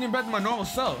finally getting back to my normal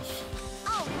self.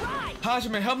 All right.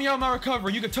 Hajime, help me out in my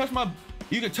recovery. You can touch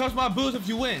my boobs if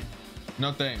you win.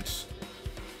 No thanks.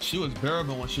 She was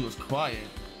bearable when she was quiet.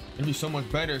 It'd be so much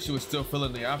better if she was still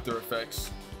feeling the after effects.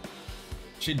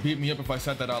 She'd beat me up if I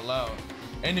said that out loud.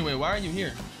 Anyway, why are you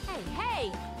here?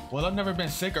 Hey. Well, I've never been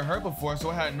sick or hurt before, so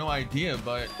I had no idea,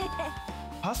 but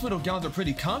hospital gowns are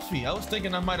pretty comfy. I was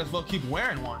thinking I might as well keep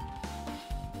wearing one.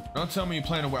 Don't tell me you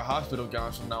plan to wear hospital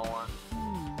gowns from now on.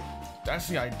 That's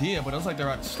the idea, but it looks like they're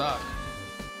out of stock.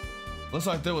 Looks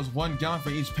like there was one gown for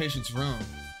each patient's room.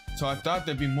 So I thought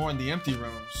there'd be more in the empty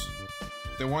rooms.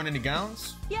 There weren't any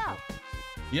gowns? Yeah.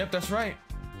 Yep, that's right.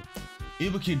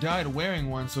 Ibuki died wearing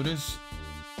one, so the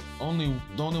only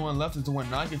one left is the one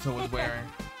Nagito was wearing.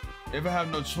 If I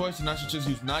have no choice, then I should just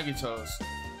use Nagito's.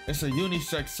 It's a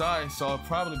unisex size, so I'll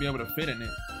probably be able to fit in it.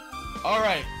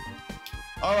 Alright.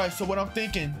 Alright, so what I'm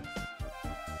thinking.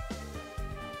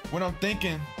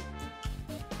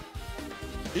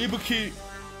 Ibuki.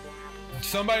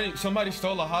 Somebody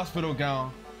stole a hospital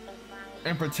gown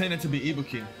and pretended to be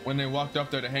Ibuki when they walked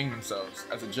up there to hang themselves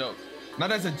as a joke.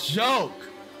 Not as a joke,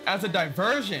 as a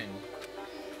diversion.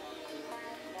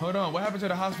 Hold on, what happened to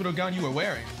the hospital gown you were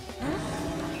wearing?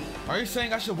 Are you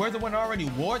saying I should wear the one I already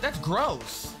wore? That's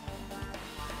gross.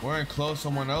 Wearing clothes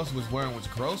someone else was wearing was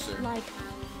grosser.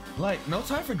 Like, no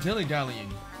time for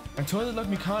dilly-dallying. I totally left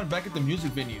Mikan back at the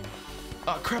music venue.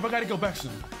 Oh crap, I gotta go back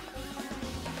soon.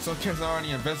 So kids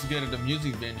already investigated the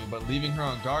music venue, but leaving her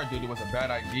on guard duty was a bad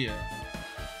idea.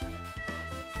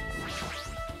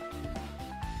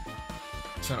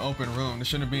 It's an open room. There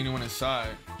shouldn't be anyone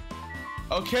inside.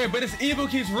 Okay, but it's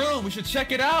Ibuki's room. We should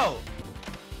check it out.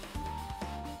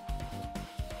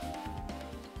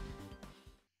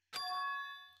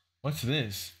 What's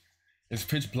this? It's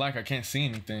pitch black. I can't see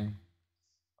anything.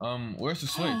 Where's the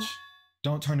switch? Hey.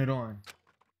 Don't turn it on.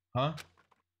 Huh?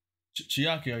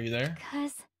 Chiaki, are you there?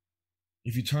 'Cause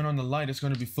If you turn on the light, it's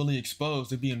going to be fully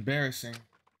exposed. It'd be embarrassing.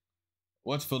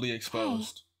 What's fully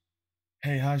exposed?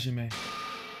 Hey, Hajime.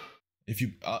 If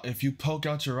you poke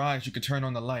out your eyes, you can turn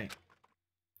on the light.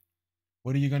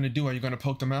 What are you gonna do? Are you gonna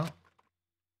poke them out?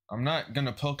 I'm not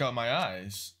gonna poke out my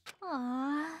eyes.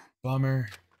 Aww. Bummer.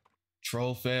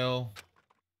 Troll fail.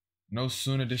 No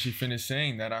sooner did she finish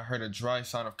saying that, I heard a dry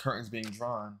sound of curtains being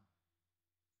drawn.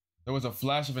 There was a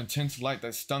flash of intense light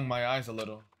that stung my eyes a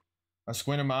little. I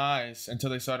squinted my eyes until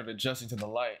they started adjusting to the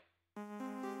light.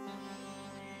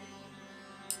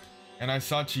 And I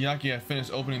saw Chiaki had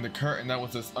finished opening the curtain that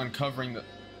was just uncovering the...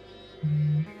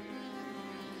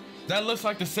 That looks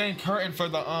like the same curtain for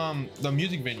the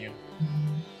music venue.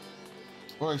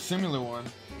 Or a similar one.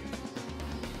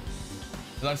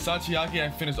 As I saw Chiaki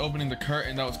had finished opening the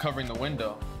curtain that was covering the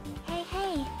window.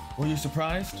 Hey. Were you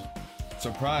surprised?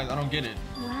 Surprised? I don't get it.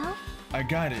 Well? I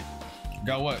got it.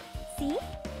 Got what? See?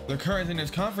 The curtains in this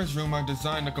conference room are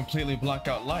designed to completely block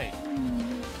out light.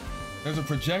 There's a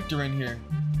projector in here,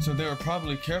 so they were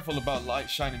probably careful about light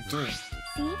shining through.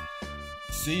 See?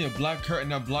 See, a black curtain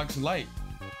that blocks light.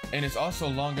 And it's also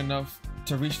long enough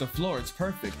to reach the floor. It's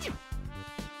perfect.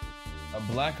 A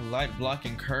black light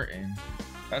blocking curtain.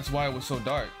 That's why it was so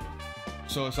dark.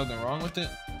 So is something wrong with it?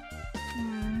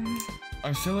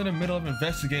 I'm still in the middle of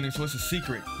investigating, so it's a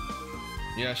secret.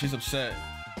 Yeah, she's upset.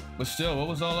 But still, what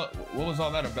was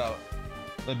all that about?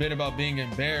 The bit about being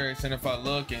embarrassed and if I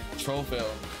look and troll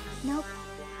fail. Nope.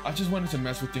 I just wanted to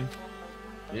mess with you.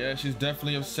 Yeah, she's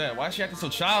definitely upset. Why is she acting so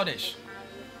childish?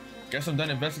 Guess I'm done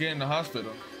investigating the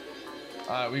hospital.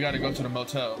 Alright, we gotta go to the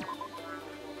motel.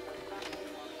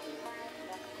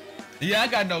 Yeah, I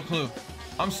got no clue.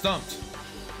 I'm stumped.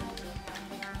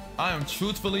 I am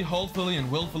truthfully, hopefully, and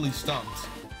willfully stumped.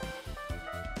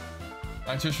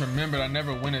 I just remembered I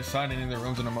never went inside any of the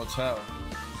rooms in the motel.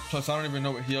 Plus, I don't even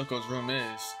know what Hiyoko's room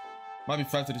is. Might be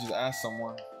faster to just ask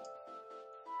someone.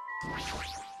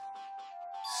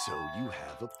 So you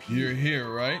have a You're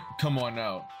here, right? Come on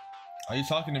out. Are you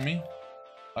talking to me?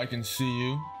 I can see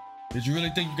you. Did you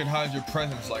really think you could hide your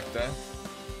presence like that?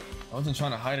 I wasn't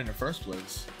trying to hide in the first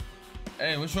place.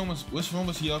 Hey, which room was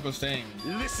Hiyoko staying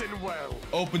in? Listen well.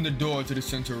 Open the door to the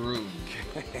center room.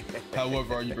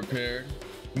 However, are you prepared?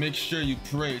 Make sure you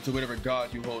pray to whatever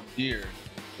god you hold dear,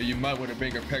 or you might want to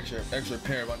bring an extra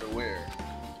pair of underwear.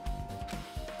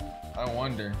 I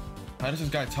wonder, how does this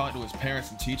guy talk to his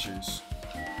parents and teachers?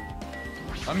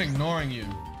 I'm ignoring you.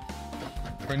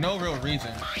 For no real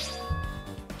reason.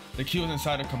 The key was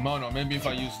inside a kimono. Maybe if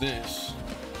I use this.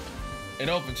 It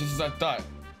opens just as I thought.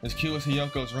 This key was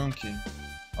Hiyoko's room key.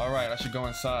 Alright, I should go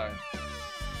inside.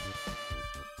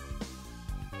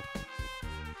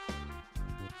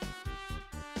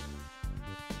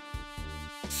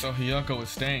 So Hiyoko was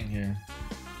staying here.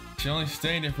 She only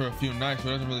stayed here for a few nights, but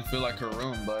it doesn't really feel like her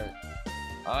room, but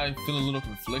I feel a little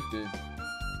conflicted.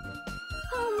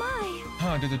 Oh my!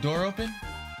 Huh, did the door open?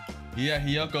 Yeah,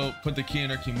 Hiyoko put the key in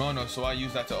her kimono, so I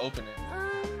used that to open it.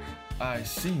 I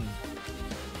see.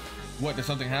 What, did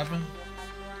something happen?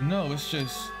 No, it's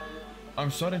just, I'm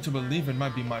starting to believe it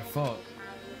might be my fault.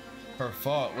 Her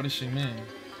fault? What does she mean?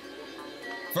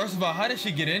 First of all, how did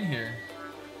she get in here?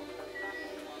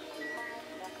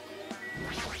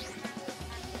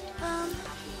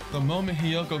 The moment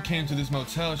Hiyoko came to this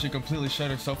motel, she completely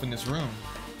shut herself in this room.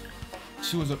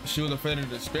 She was afraid of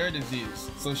the despair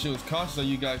disease, so she was cautious of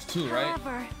you guys too, right?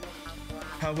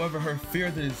 However, her fear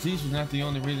of the disease was not the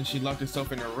only reason she locked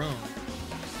herself in her room.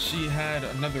 She had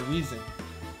another reason.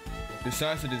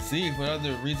 Besides the disease, what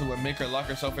other reason would make her lock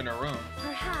herself in her room?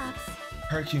 Perhaps.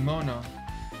 Her kimono.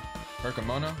 Her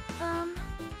kimono?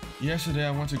 Yesterday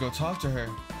I went to go talk to her.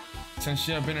 Since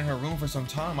she had been in her room for some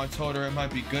time, I told her it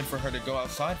might be good for her to go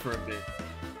outside for a bit.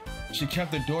 She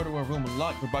kept the door to her room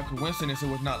locked, but by coincidence it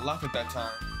was not locked at that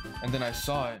time. And then I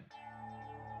saw it.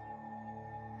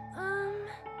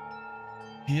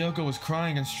 Hiyoko was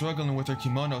crying and struggling with her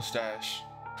kimono stash.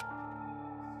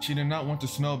 She did not want to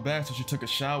smell bad, so she took a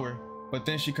shower, but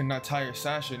then she could not tie her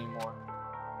sash anymore.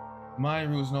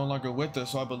 Mahiru was no longer with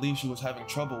us, so I believe she was having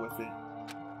trouble with it.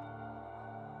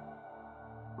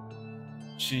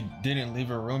 She didn't leave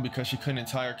her room because she couldn't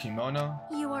tie her kimono.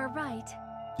 You are right.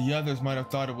 The others might have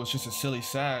thought it was just a silly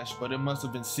sash, but it must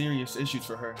have been serious issues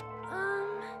for her.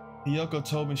 Hiyoko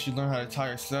told me she learned how to tie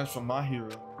her sash from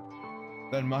Mahiru.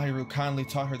 That Mahiru kindly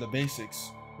taught her the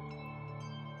basics.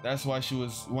 That's why she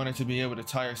wanted to be able to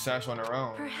tie her sash on her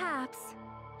own. Perhaps.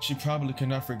 She probably could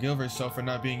not forgive herself for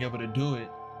not being able to do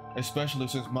it, especially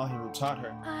since Mahiru taught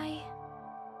her.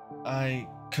 I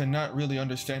could not really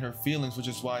understand her feelings, which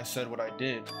is why I said what I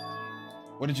did.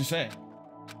 What did you say?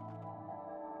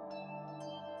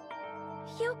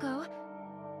 Hiyoko,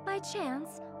 by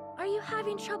chance, are you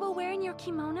having trouble wearing your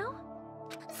kimono?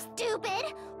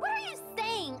 Stupid! What are you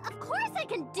saying? Of course I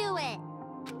can do it!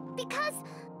 Because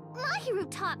Mahiru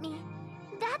taught me.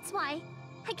 That's why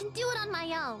I can do it on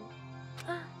my own.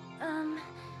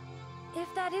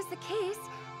 If that is the case,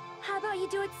 how about you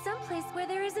do it someplace where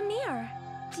there is a mirror?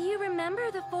 Do you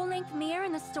remember the full-length mirror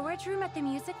in the storage room at the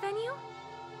music venue?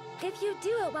 If you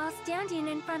do it while standing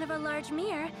in front of a large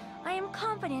mirror, I am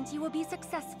confident you will be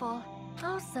successful.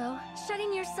 Also,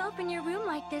 shutting yourself in your room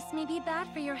like this may be bad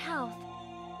for your health.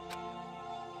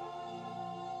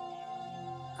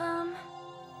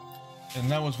 And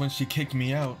that was when she kicked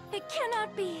me out. It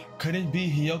cannot be. Could it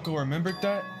be Hiyoko remembered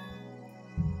that?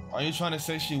 Are you trying to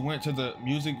say she went to the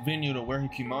music venue to wear her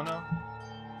kimono?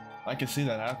 I can see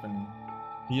that happening.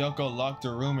 Hiyoko locked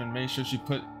her room and made sure she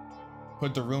put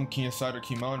the room key inside her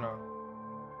kimono.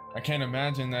 I can't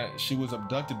imagine that she was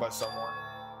abducted by someone.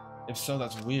 If so,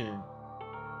 that's weird.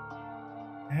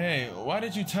 Hey, why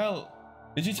did you tell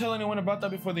anyone about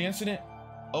that before the incident?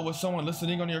 Oh, was someone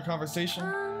listening on your conversation?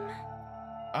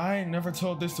 I never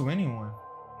told this to anyone,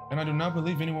 and I do not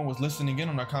believe anyone was listening in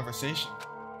on our conversation.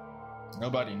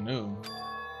 Nobody knew.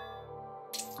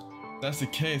 If that's the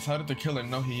case, how did the killer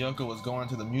know Hiyoko was going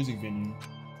to the music venue?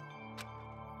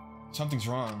 Something's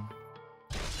wrong.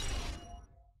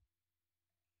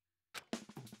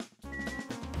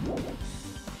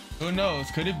 Who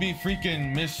knows? Could it be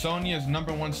freaking Miss Sonia's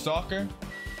 #1 stalker?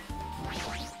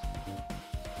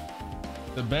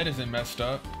 The bed isn't messed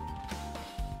up.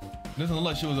 It doesn't look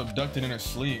like she was abducted in her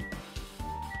sleep.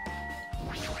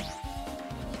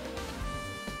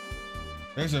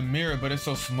 There's a mirror, but it's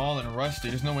so small and rusty.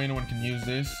 There's no way anyone can use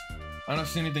this. I don't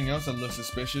see anything else that looks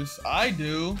suspicious. I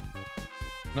do!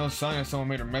 No sign that someone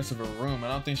made a mess of her room. I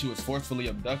don't think she was forcefully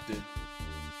abducted.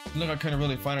 Look, I couldn't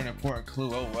really find an important clue.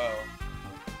 Oh well.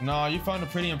 Nah, you found a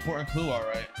pretty important clue,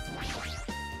 alright.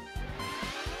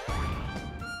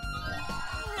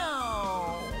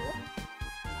 No.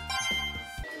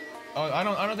 Oh, I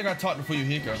don't think I talked to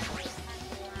Fuyuhiko.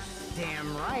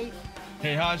 Damn right.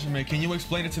 Hey Hajime, can you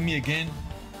explain it to me again?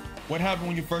 What happened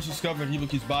when you first discovered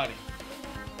Ibuki's body?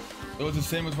 It was the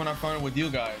same as when I found it with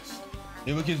you guys.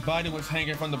 Ibuki's body was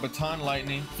hanging from the baton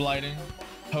flighting.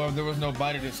 However, there was no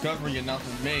body discovery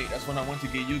announcement made. That's when I went to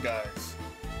get you guys.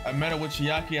 I met up with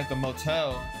Chiaki at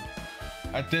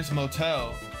this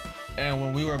motel, and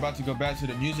when we were about to go back to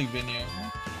the music venue,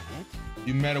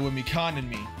 you met up with Mikan and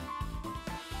me.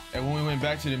 And when we went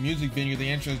back to the music venue, the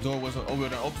entrance door wasn't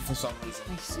open for some reason.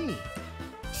 I see.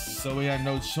 So we had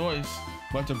no choice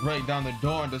but to break down the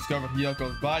door and discover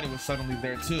Hiyoko's body was suddenly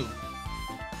there too.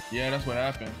 Yeah, that's what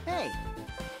happened. Hey.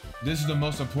 This is the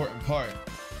most important part.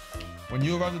 When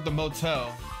you arrived at the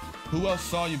motel, who else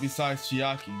saw you besides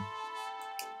Chiaki?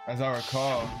 As I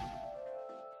recall,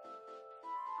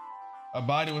 a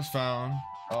body was found.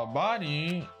 A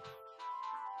body?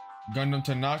 Gundam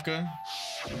Tanaka?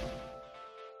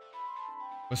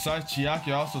 Besides Chiaki,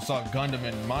 I also saw Gundam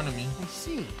and Monami. I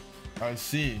see. I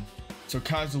see. So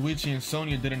Kazuichi and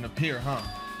Sonia didn't appear, huh?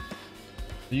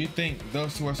 Do you think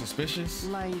those two are suspicious?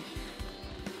 Like...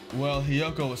 Well,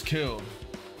 Hiyoko was killed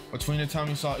between the time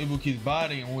you saw Ibuki's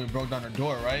body and when we broke down her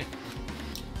door, right?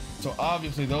 So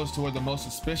obviously those two are the most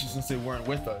suspicious since they weren't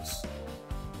with us.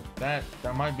 That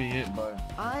might be it, but...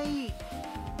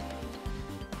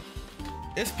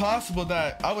 It's possible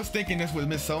that... I was thinking this with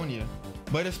Miss Sonia,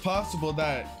 but it's possible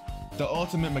that the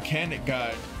ultimate mechanic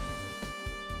guy,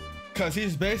 because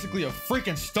he's basically a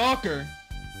freaking stalker,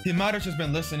 He might have just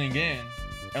been listening in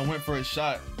and went for a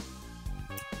shot.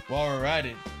 While we're at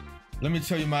it, let me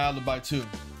tell you my alibi too.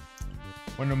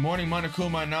 When the morning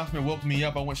Monokuma announcement woke me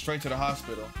up, I went straight to the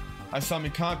hospital. I saw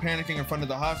Mikan panicking in front of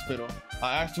the hospital.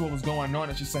 I asked her what was going on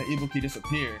and she said Ibuki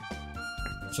disappeared.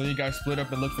 So you guys split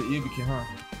up and looked for Ibuki, huh?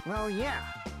 Well, yeah.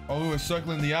 While we were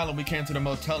circling the island, we came to the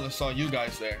motel and saw you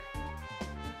guys there.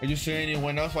 Did you see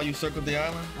anyone else while you circled the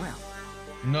island? Well,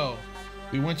 no.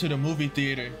 We went to the movie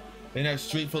theater. They had a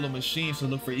street full of machines to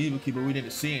look for Ibuki, but we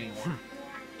didn't see anyone.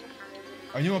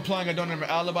 Are you implying I don't have an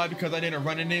alibi because I didn't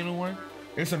run into anyone?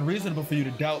 It's unreasonable for you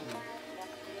to doubt me.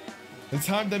 The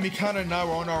time that Mikana and I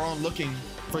were on our own looking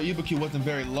for Ibuki wasn't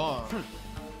very long.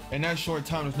 In that short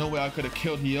time, there's no way I could have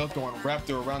killed Hiyoko and wrapped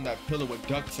her around that pillow with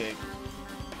duct tape.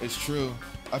 It's true.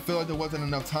 I feel like there wasn't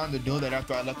enough time to do that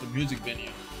after I left the music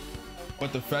venue.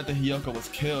 But the fact that Hiyoko was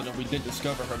killed and we did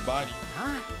discover her body.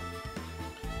 huh?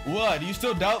 What? Do you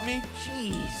still doubt me?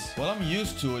 Jeez. Well, I'm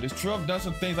used to it. It's true I've done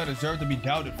some things I deserve to be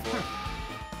doubted for.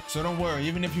 So don't worry,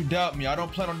 even if you doubt me, I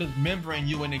don't plan on dismembering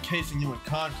you and encasing you in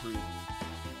concrete.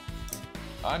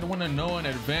 I'd want to know in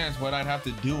advance what I'd have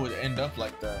to do to end up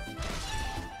like that.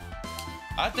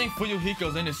 I think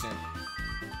Fuyuhiko's innocent.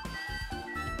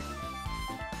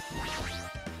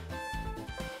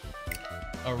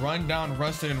 A rundown,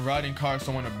 rusted, and rotting car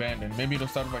someone abandoned. Maybe it'll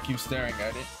stop if I keep staring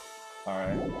at it.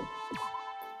 Alright.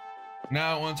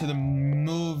 Now onto the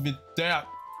movie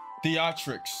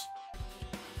theatrics.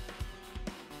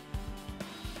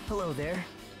 Hello there.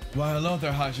 Why, hello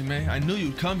there, Hajime. I knew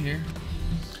you'd come here.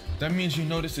 That means you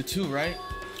noticed it too, right?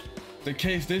 The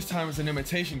case this time is an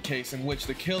imitation case in which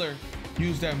the killer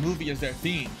used that movie as their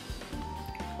theme.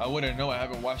 I wouldn't know, I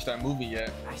haven't watched that movie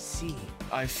yet. I see.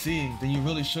 I see. Then you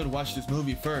really should watch this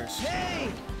movie first.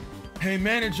 Hey! Hey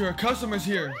manager, a customer's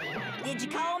here. Did you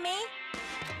call me?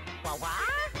 What?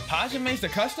 Hajime's the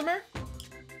customer?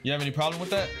 You have any problem with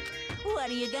that? What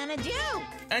are you gonna do?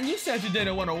 And you said you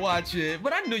didn't want to watch it,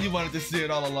 but I knew you wanted to see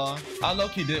it all along. I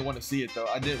low-key didn't want to see it though.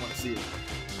 I did want to see it.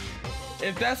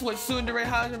 If that's what tsundere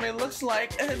Hajime looks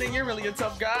like, then you're really a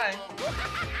tough guy.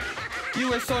 You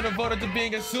were so devoted to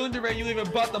being a tsundere, you even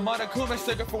bought the Monokuma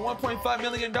sticker for $1.5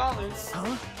 million.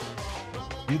 Huh?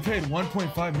 You paid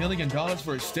 $1.5 million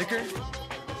for a sticker?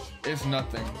 It's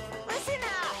nothing. Listen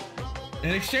up!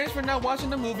 In exchange for not watching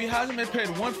the movie, Hajime paid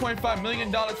 $1.5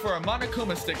 million for a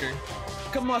Monokuma sticker.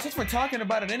 Come on, since we're talking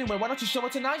about it anyway, why don't you show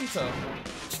it to Nagito?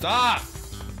 Stop!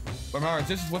 But my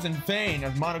resistance was in vain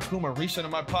as Monokuma reached into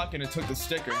my pocket and took the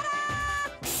sticker.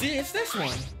 See, it's this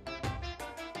one.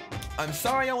 I'm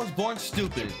sorry I was born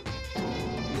stupid.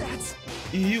 That's...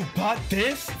 You bought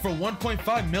this for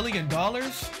 $1.5 million?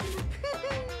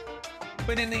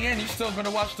 But in the end, you're still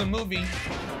gonna watch the movie.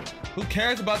 Who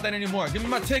cares about that anymore? Give me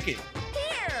my ticket.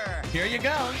 Here! Here you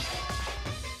go.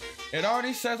 It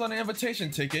already says on the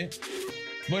invitation ticket,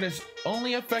 but it's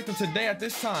only effective today at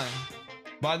this time.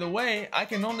 By the way, I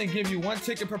can only give you one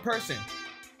ticket per person.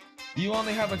 You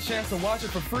only have a chance to watch it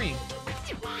for free.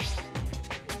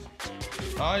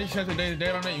 You check today's date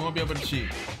on it, you won't be able to cheat.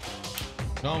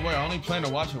 Don't worry, I only plan to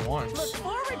watch it once. Look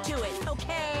forward to it,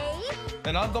 okay?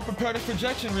 And I'll go prepare this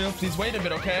projection reel. Please wait a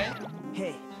bit, okay?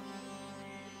 Hey.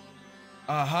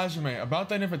 Hajime, about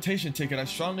that invitation ticket, I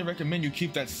strongly recommend you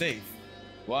keep that safe.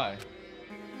 Why?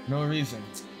 No reason.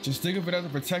 Just think of it as a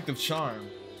protective charm.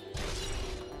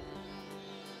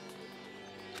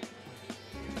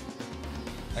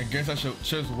 I guess I should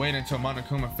just wait until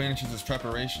Monokuma finishes his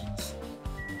preparations.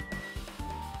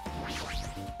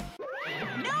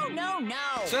 No!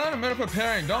 Sit in the middle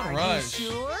preparing, don't Are rush.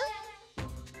 you sure?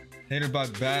 Hated by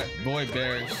boy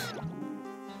bears.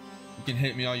 You can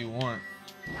hate me all you want.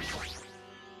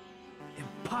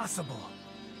 Impossible.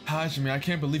 Hajime, I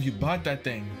can't believe you bought that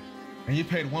thing. And you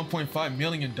paid $1.5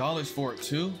 million for it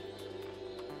too?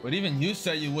 But even you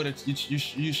said you would have, you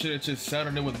should have just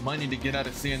settled it with money to get out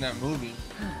of seeing that movie.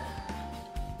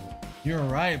 You're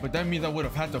right, but that means I would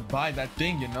have had to buy that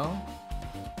thing, you know?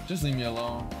 Just leave me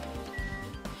alone.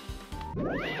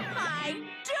 I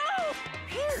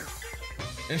do!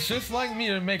 It's just like me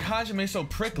to make Hajime so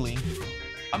prickly.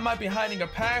 I might be hiding a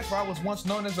past where I was once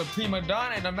known as a prima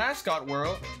donna in the mascot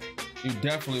world. You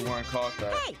definitely weren't caught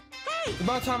that. Hey! It's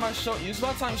about time I showed you. It's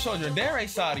about time you showed your dare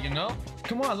side, you know?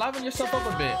 Come on, liven yourself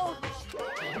up a bit.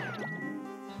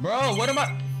 Bro, what am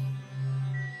I?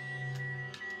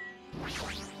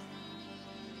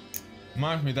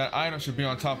 Reminds me that item should be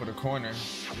on top of the corner.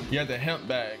 You had the hemp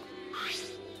bag.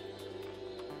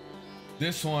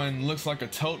 This one looks like a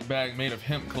tote bag made of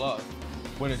hemp cloth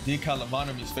with a decal of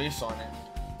Monomi's face on it.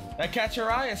 That catch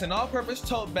your eye is an all-purpose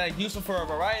tote bag useful for a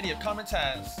variety of common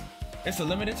tasks. It's a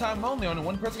limited time only, only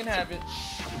one person can have it.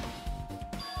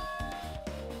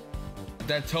 If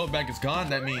that tote bag is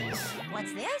gone, that means.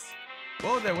 What's this?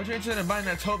 Whoa there, what you interested in buying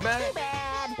that tote bag? Too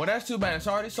bad. Well, that's too bad. It's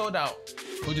already sold out.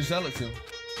 Who'd you sell it to?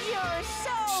 You're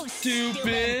so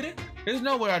Stupid. There's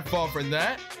no way I'd fall for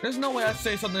that. There's no way I'd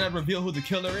say something that'd reveal who the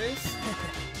killer is.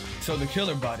 So the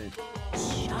killer bought it.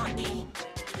 Shocking.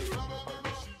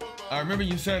 I remember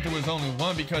you said there was only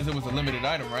one because it was a limited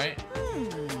item, right?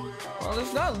 Well,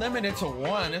 it's not limited to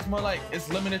one. It's more like it's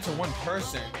limited to one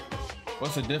person.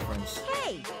 What's the difference?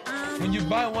 Hey, When you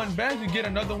buy one bag, you get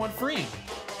another one free.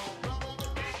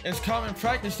 It's common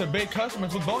practice to bait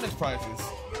customers with bonus prizes.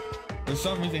 For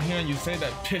some reason, hearing you say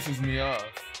that pisses me off.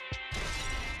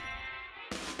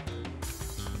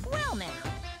 well now.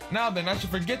 Now then, I should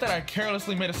forget that I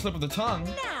carelessly made a slip of the tongue.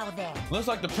 Now then. Looks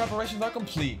like the preparations are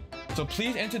complete. So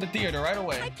please enter the theater right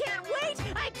away. I can't wait!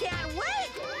 I can't wait!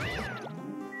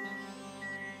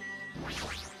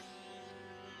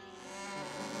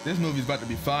 This movie's about to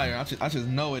be fire. I just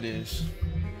know it is.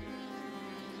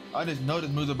 I just know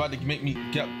this movie's about to make me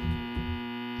get.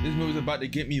 This movie's about to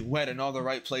get me wet in all the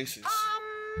right places.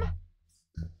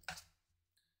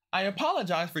 I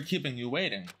apologize for keeping you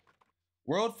waiting.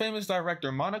 World famous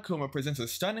director Monokuma presents a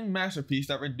stunning masterpiece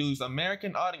that reduced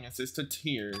American audiences to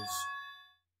tears.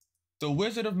 The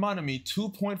Wizard of Monomi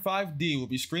 2.5D will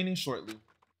be screening shortly.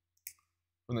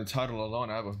 From the title alone,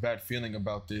 I have a bad feeling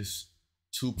about this.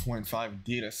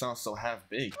 2.5D, that sounds so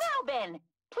half-baked. Now then,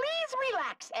 please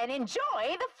relax and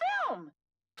enjoy the film.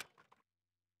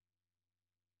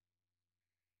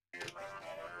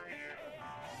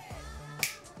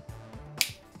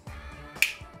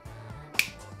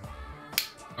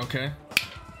 Okay.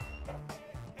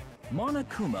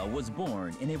 Monokuma was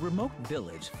born in a remote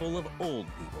village full of old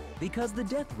people because the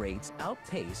death rates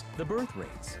outpaced the birth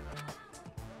rates.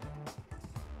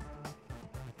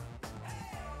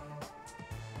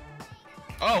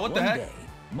 Oh, what the heck?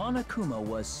 One day, Monokuma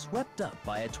was swept up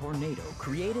by a tornado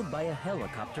created by a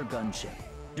helicopter gunship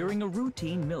during a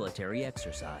routine military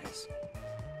exercise.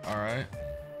 All right.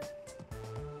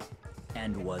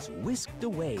 And was whisked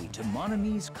away to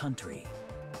Monomi's country.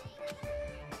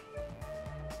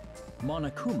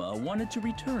 Monokuma wanted to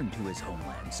return to his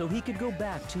homeland so he could go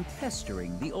back to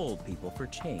pestering the old people for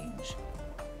change.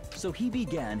 So he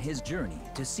began his journey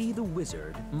to see the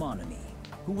wizard Monomi,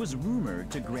 who was rumored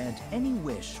to grant any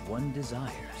wish one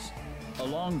desires.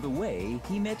 Along the way,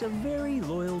 he met a very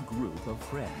loyal group of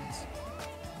friends.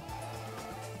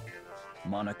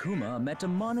 Monokuma met a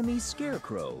Monomi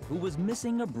scarecrow who was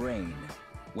missing a brain.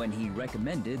 When he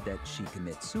recommended that she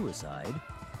commit suicide,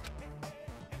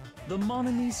 the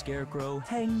Monomi scarecrow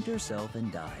hanged herself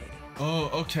and died. Oh,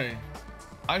 okay.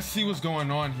 I see what's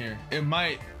going on here. It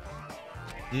might...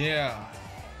 Yeah.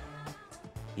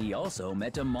 He also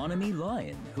met a Monomi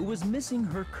lion who was missing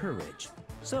her courage,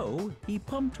 so he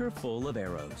pumped her full of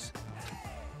arrows.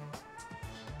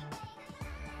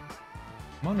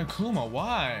 Monokuma,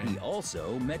 why? He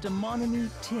also met a Monomi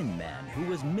tin man who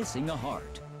was missing a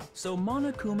heart, so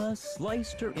Monokuma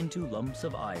sliced her into lumps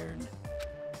of iron.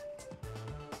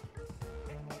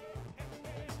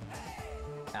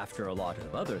 After a lot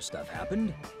of other stuff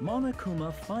happened,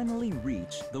 Monokuma finally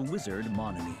reached the wizard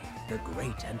Monomi, the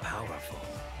great and powerful.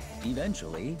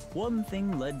 Eventually, one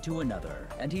thing led to another,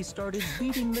 and he started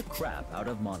beating the crap out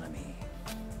of Monomi.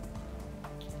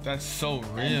 That's so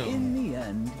real. And in the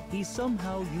end, he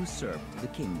somehow usurped the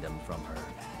kingdom from her.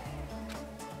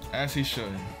 As he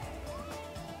should.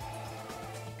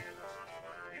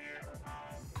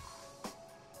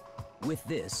 With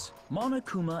this,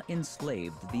 Monokuma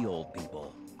enslaved the old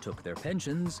people, took their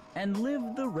pensions, and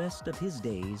lived the rest of his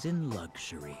days in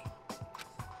luxury.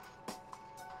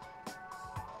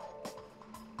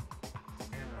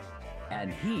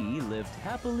 And he lived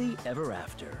happily ever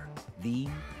after. The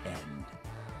end.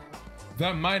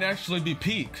 That might actually be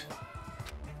peak.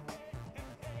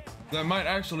 That might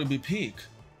actually be peak.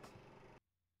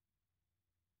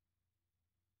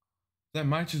 That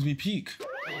might just be peak.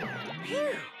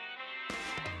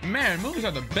 Man, movies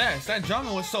are the best. That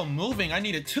drama was so moving. I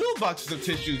needed 2 boxes of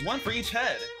tissues, 1 for each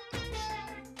head.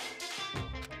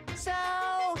 So...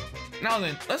 Now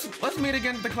then, let's meet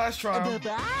again at the class trial.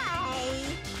 Bye-bye!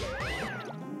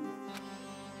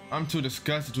 I'm too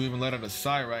disgusted to even let out a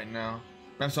sigh right now.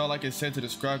 That's all I can say to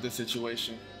describe this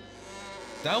situation.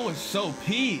 That was so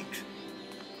peak.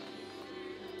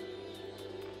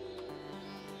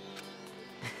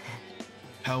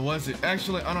 How was it?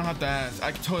 Actually, I don't have to ask.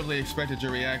 I totally expected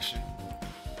your reaction.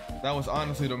 That was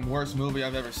honestly the worst movie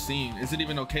I've ever seen. Is it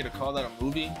even okay to call that a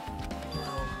movie?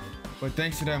 But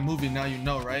thanks to that movie, now you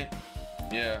know, right?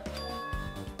 Yeah.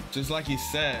 Just like he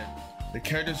said, the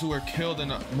characters who were killed in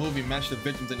the movie matched the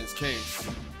victims in his case.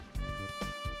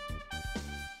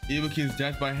 Ibuki's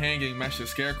death by hanging matched the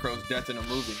Scarecrow's death in a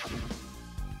movie.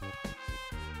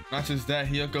 Not just that,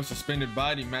 Hiyoko's suspended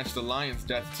body matched the lion's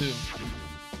death too.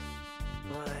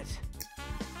 But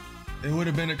It would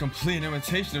have been a complete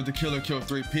imitation if the killer killed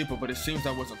 3 people, but it seems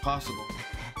that wasn't possible.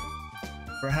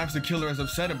 Perhaps the killer is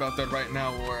upset about that right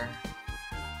now, or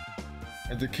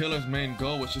if the killer's main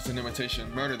goal was just an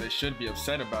imitation murder, they should be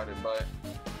upset about it, but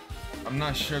I'm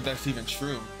not sure if that's even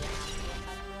true.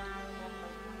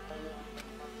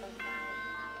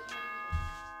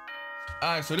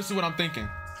 Alright, so this is what I'm thinking.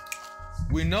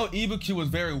 We know Ibuki was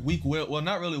very weak-willed. Well,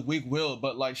 not really weak-willed,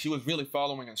 but like she was really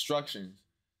following instructions.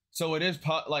 So it is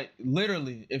like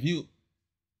literally, if you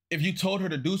told her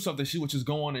to do something, she would just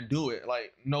go on and do it.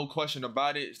 Like no question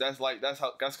about it. That's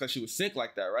because she was sick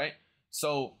like that, right?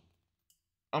 So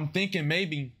I'm thinking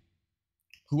maybe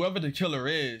whoever the killer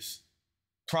is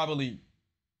probably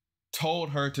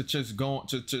told her to just go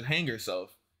to hang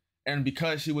herself. And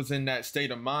because she was in that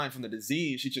state of mind from the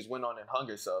disease, she just went on and hung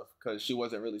herself because she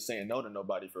wasn't really saying no to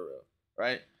nobody for real,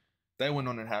 right? That went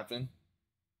on and happened.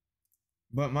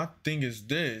 But my thing is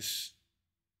this.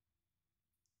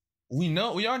 We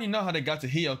already know how they got to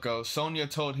Hiyoko. Sonia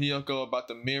told Hiyoko about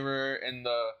the mirror in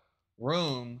the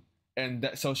room,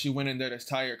 and so she went in there to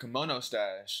tie her kimono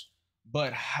stash.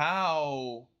 But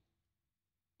how?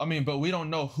 I mean, but we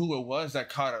don't know who it was that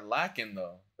caught her lacking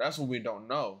though. That's what we don't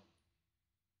know.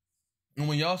 And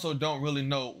we also don't really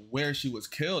know where she was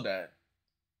killed at.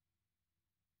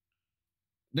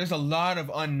 There's a lot of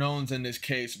unknowns in this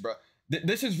case, bro.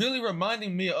 This is really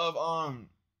reminding me of,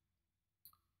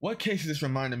 what case is this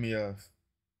reminding me of?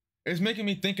 It's making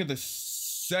me think of the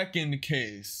second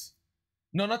case.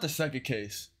 No, not the second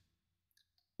case.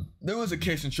 There was a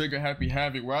case in Trigger Happy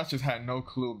Havoc where I just had no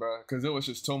clue, bro. Because there was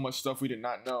just so much stuff we did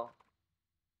not know.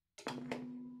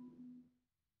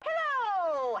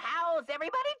 Hello! How's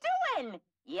everybody doing?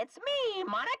 It's me,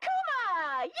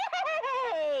 Monokuma!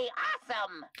 Yay!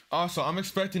 Awesome! Also, I'm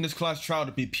expecting this class trial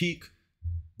to be peak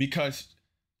because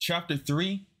chapter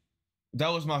 3, that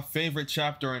was my favorite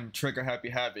chapter in Trigger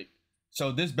Happy Havoc.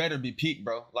 So this better be peak,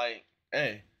 bro. Like,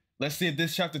 hey, let's see if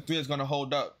this chapter 3 is gonna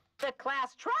hold up. The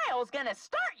class trial's gonna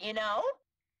start, you know.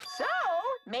 So,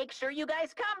 make sure you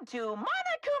guys come to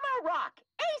Monokuma Rock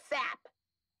ASAP!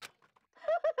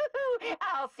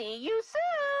 I'll see you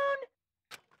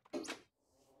soon!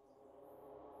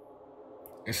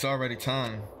 It's already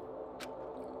time.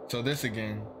 So this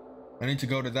again. I need to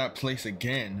go to that place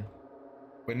again.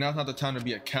 But now's not the time to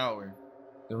be a coward.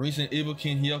 The reason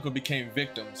Ibuki and Hiyoko became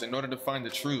victims in order to find the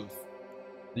truth.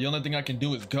 The only thing I can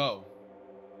do is go.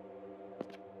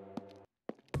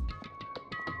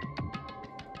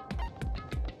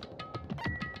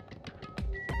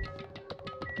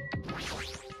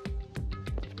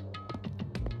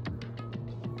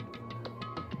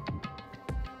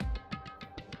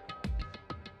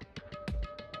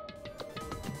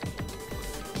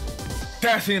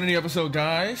 That's the end of the episode,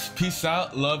 guys. Peace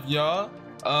out. Love y'all.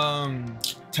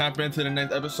 Tap into the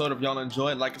next episode if y'all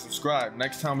enjoyed. Like and subscribe.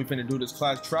 Next time we finna do this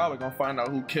class trial, we're gonna find out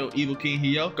who killed Ibuki and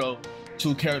Hiyoko,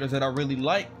 2 characters that I really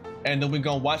like, and then we're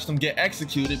gonna watch them get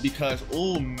executed because,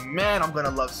 oh man, I'm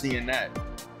gonna love seeing that.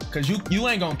 Cause you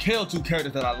ain't gonna kill 2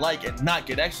 characters that I like and not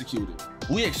get executed.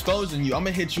 We exposing you. I'm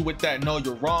gonna hit you with that no,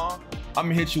 you're wrong. I'm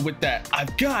gonna hit you with that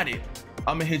I've got it.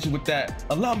 I'm gonna hit you with that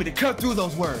allow me to cut through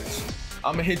those words.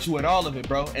 I'm gonna hit you with all of it,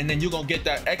 bro. And then you're gonna get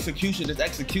that execution,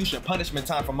 punishment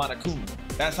time from Monokuma.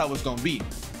 That's how it's gonna be.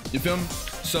 You feel me?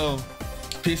 So,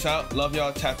 peace out. Love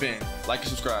y'all. Tap in. Like and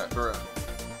subscribe. For real.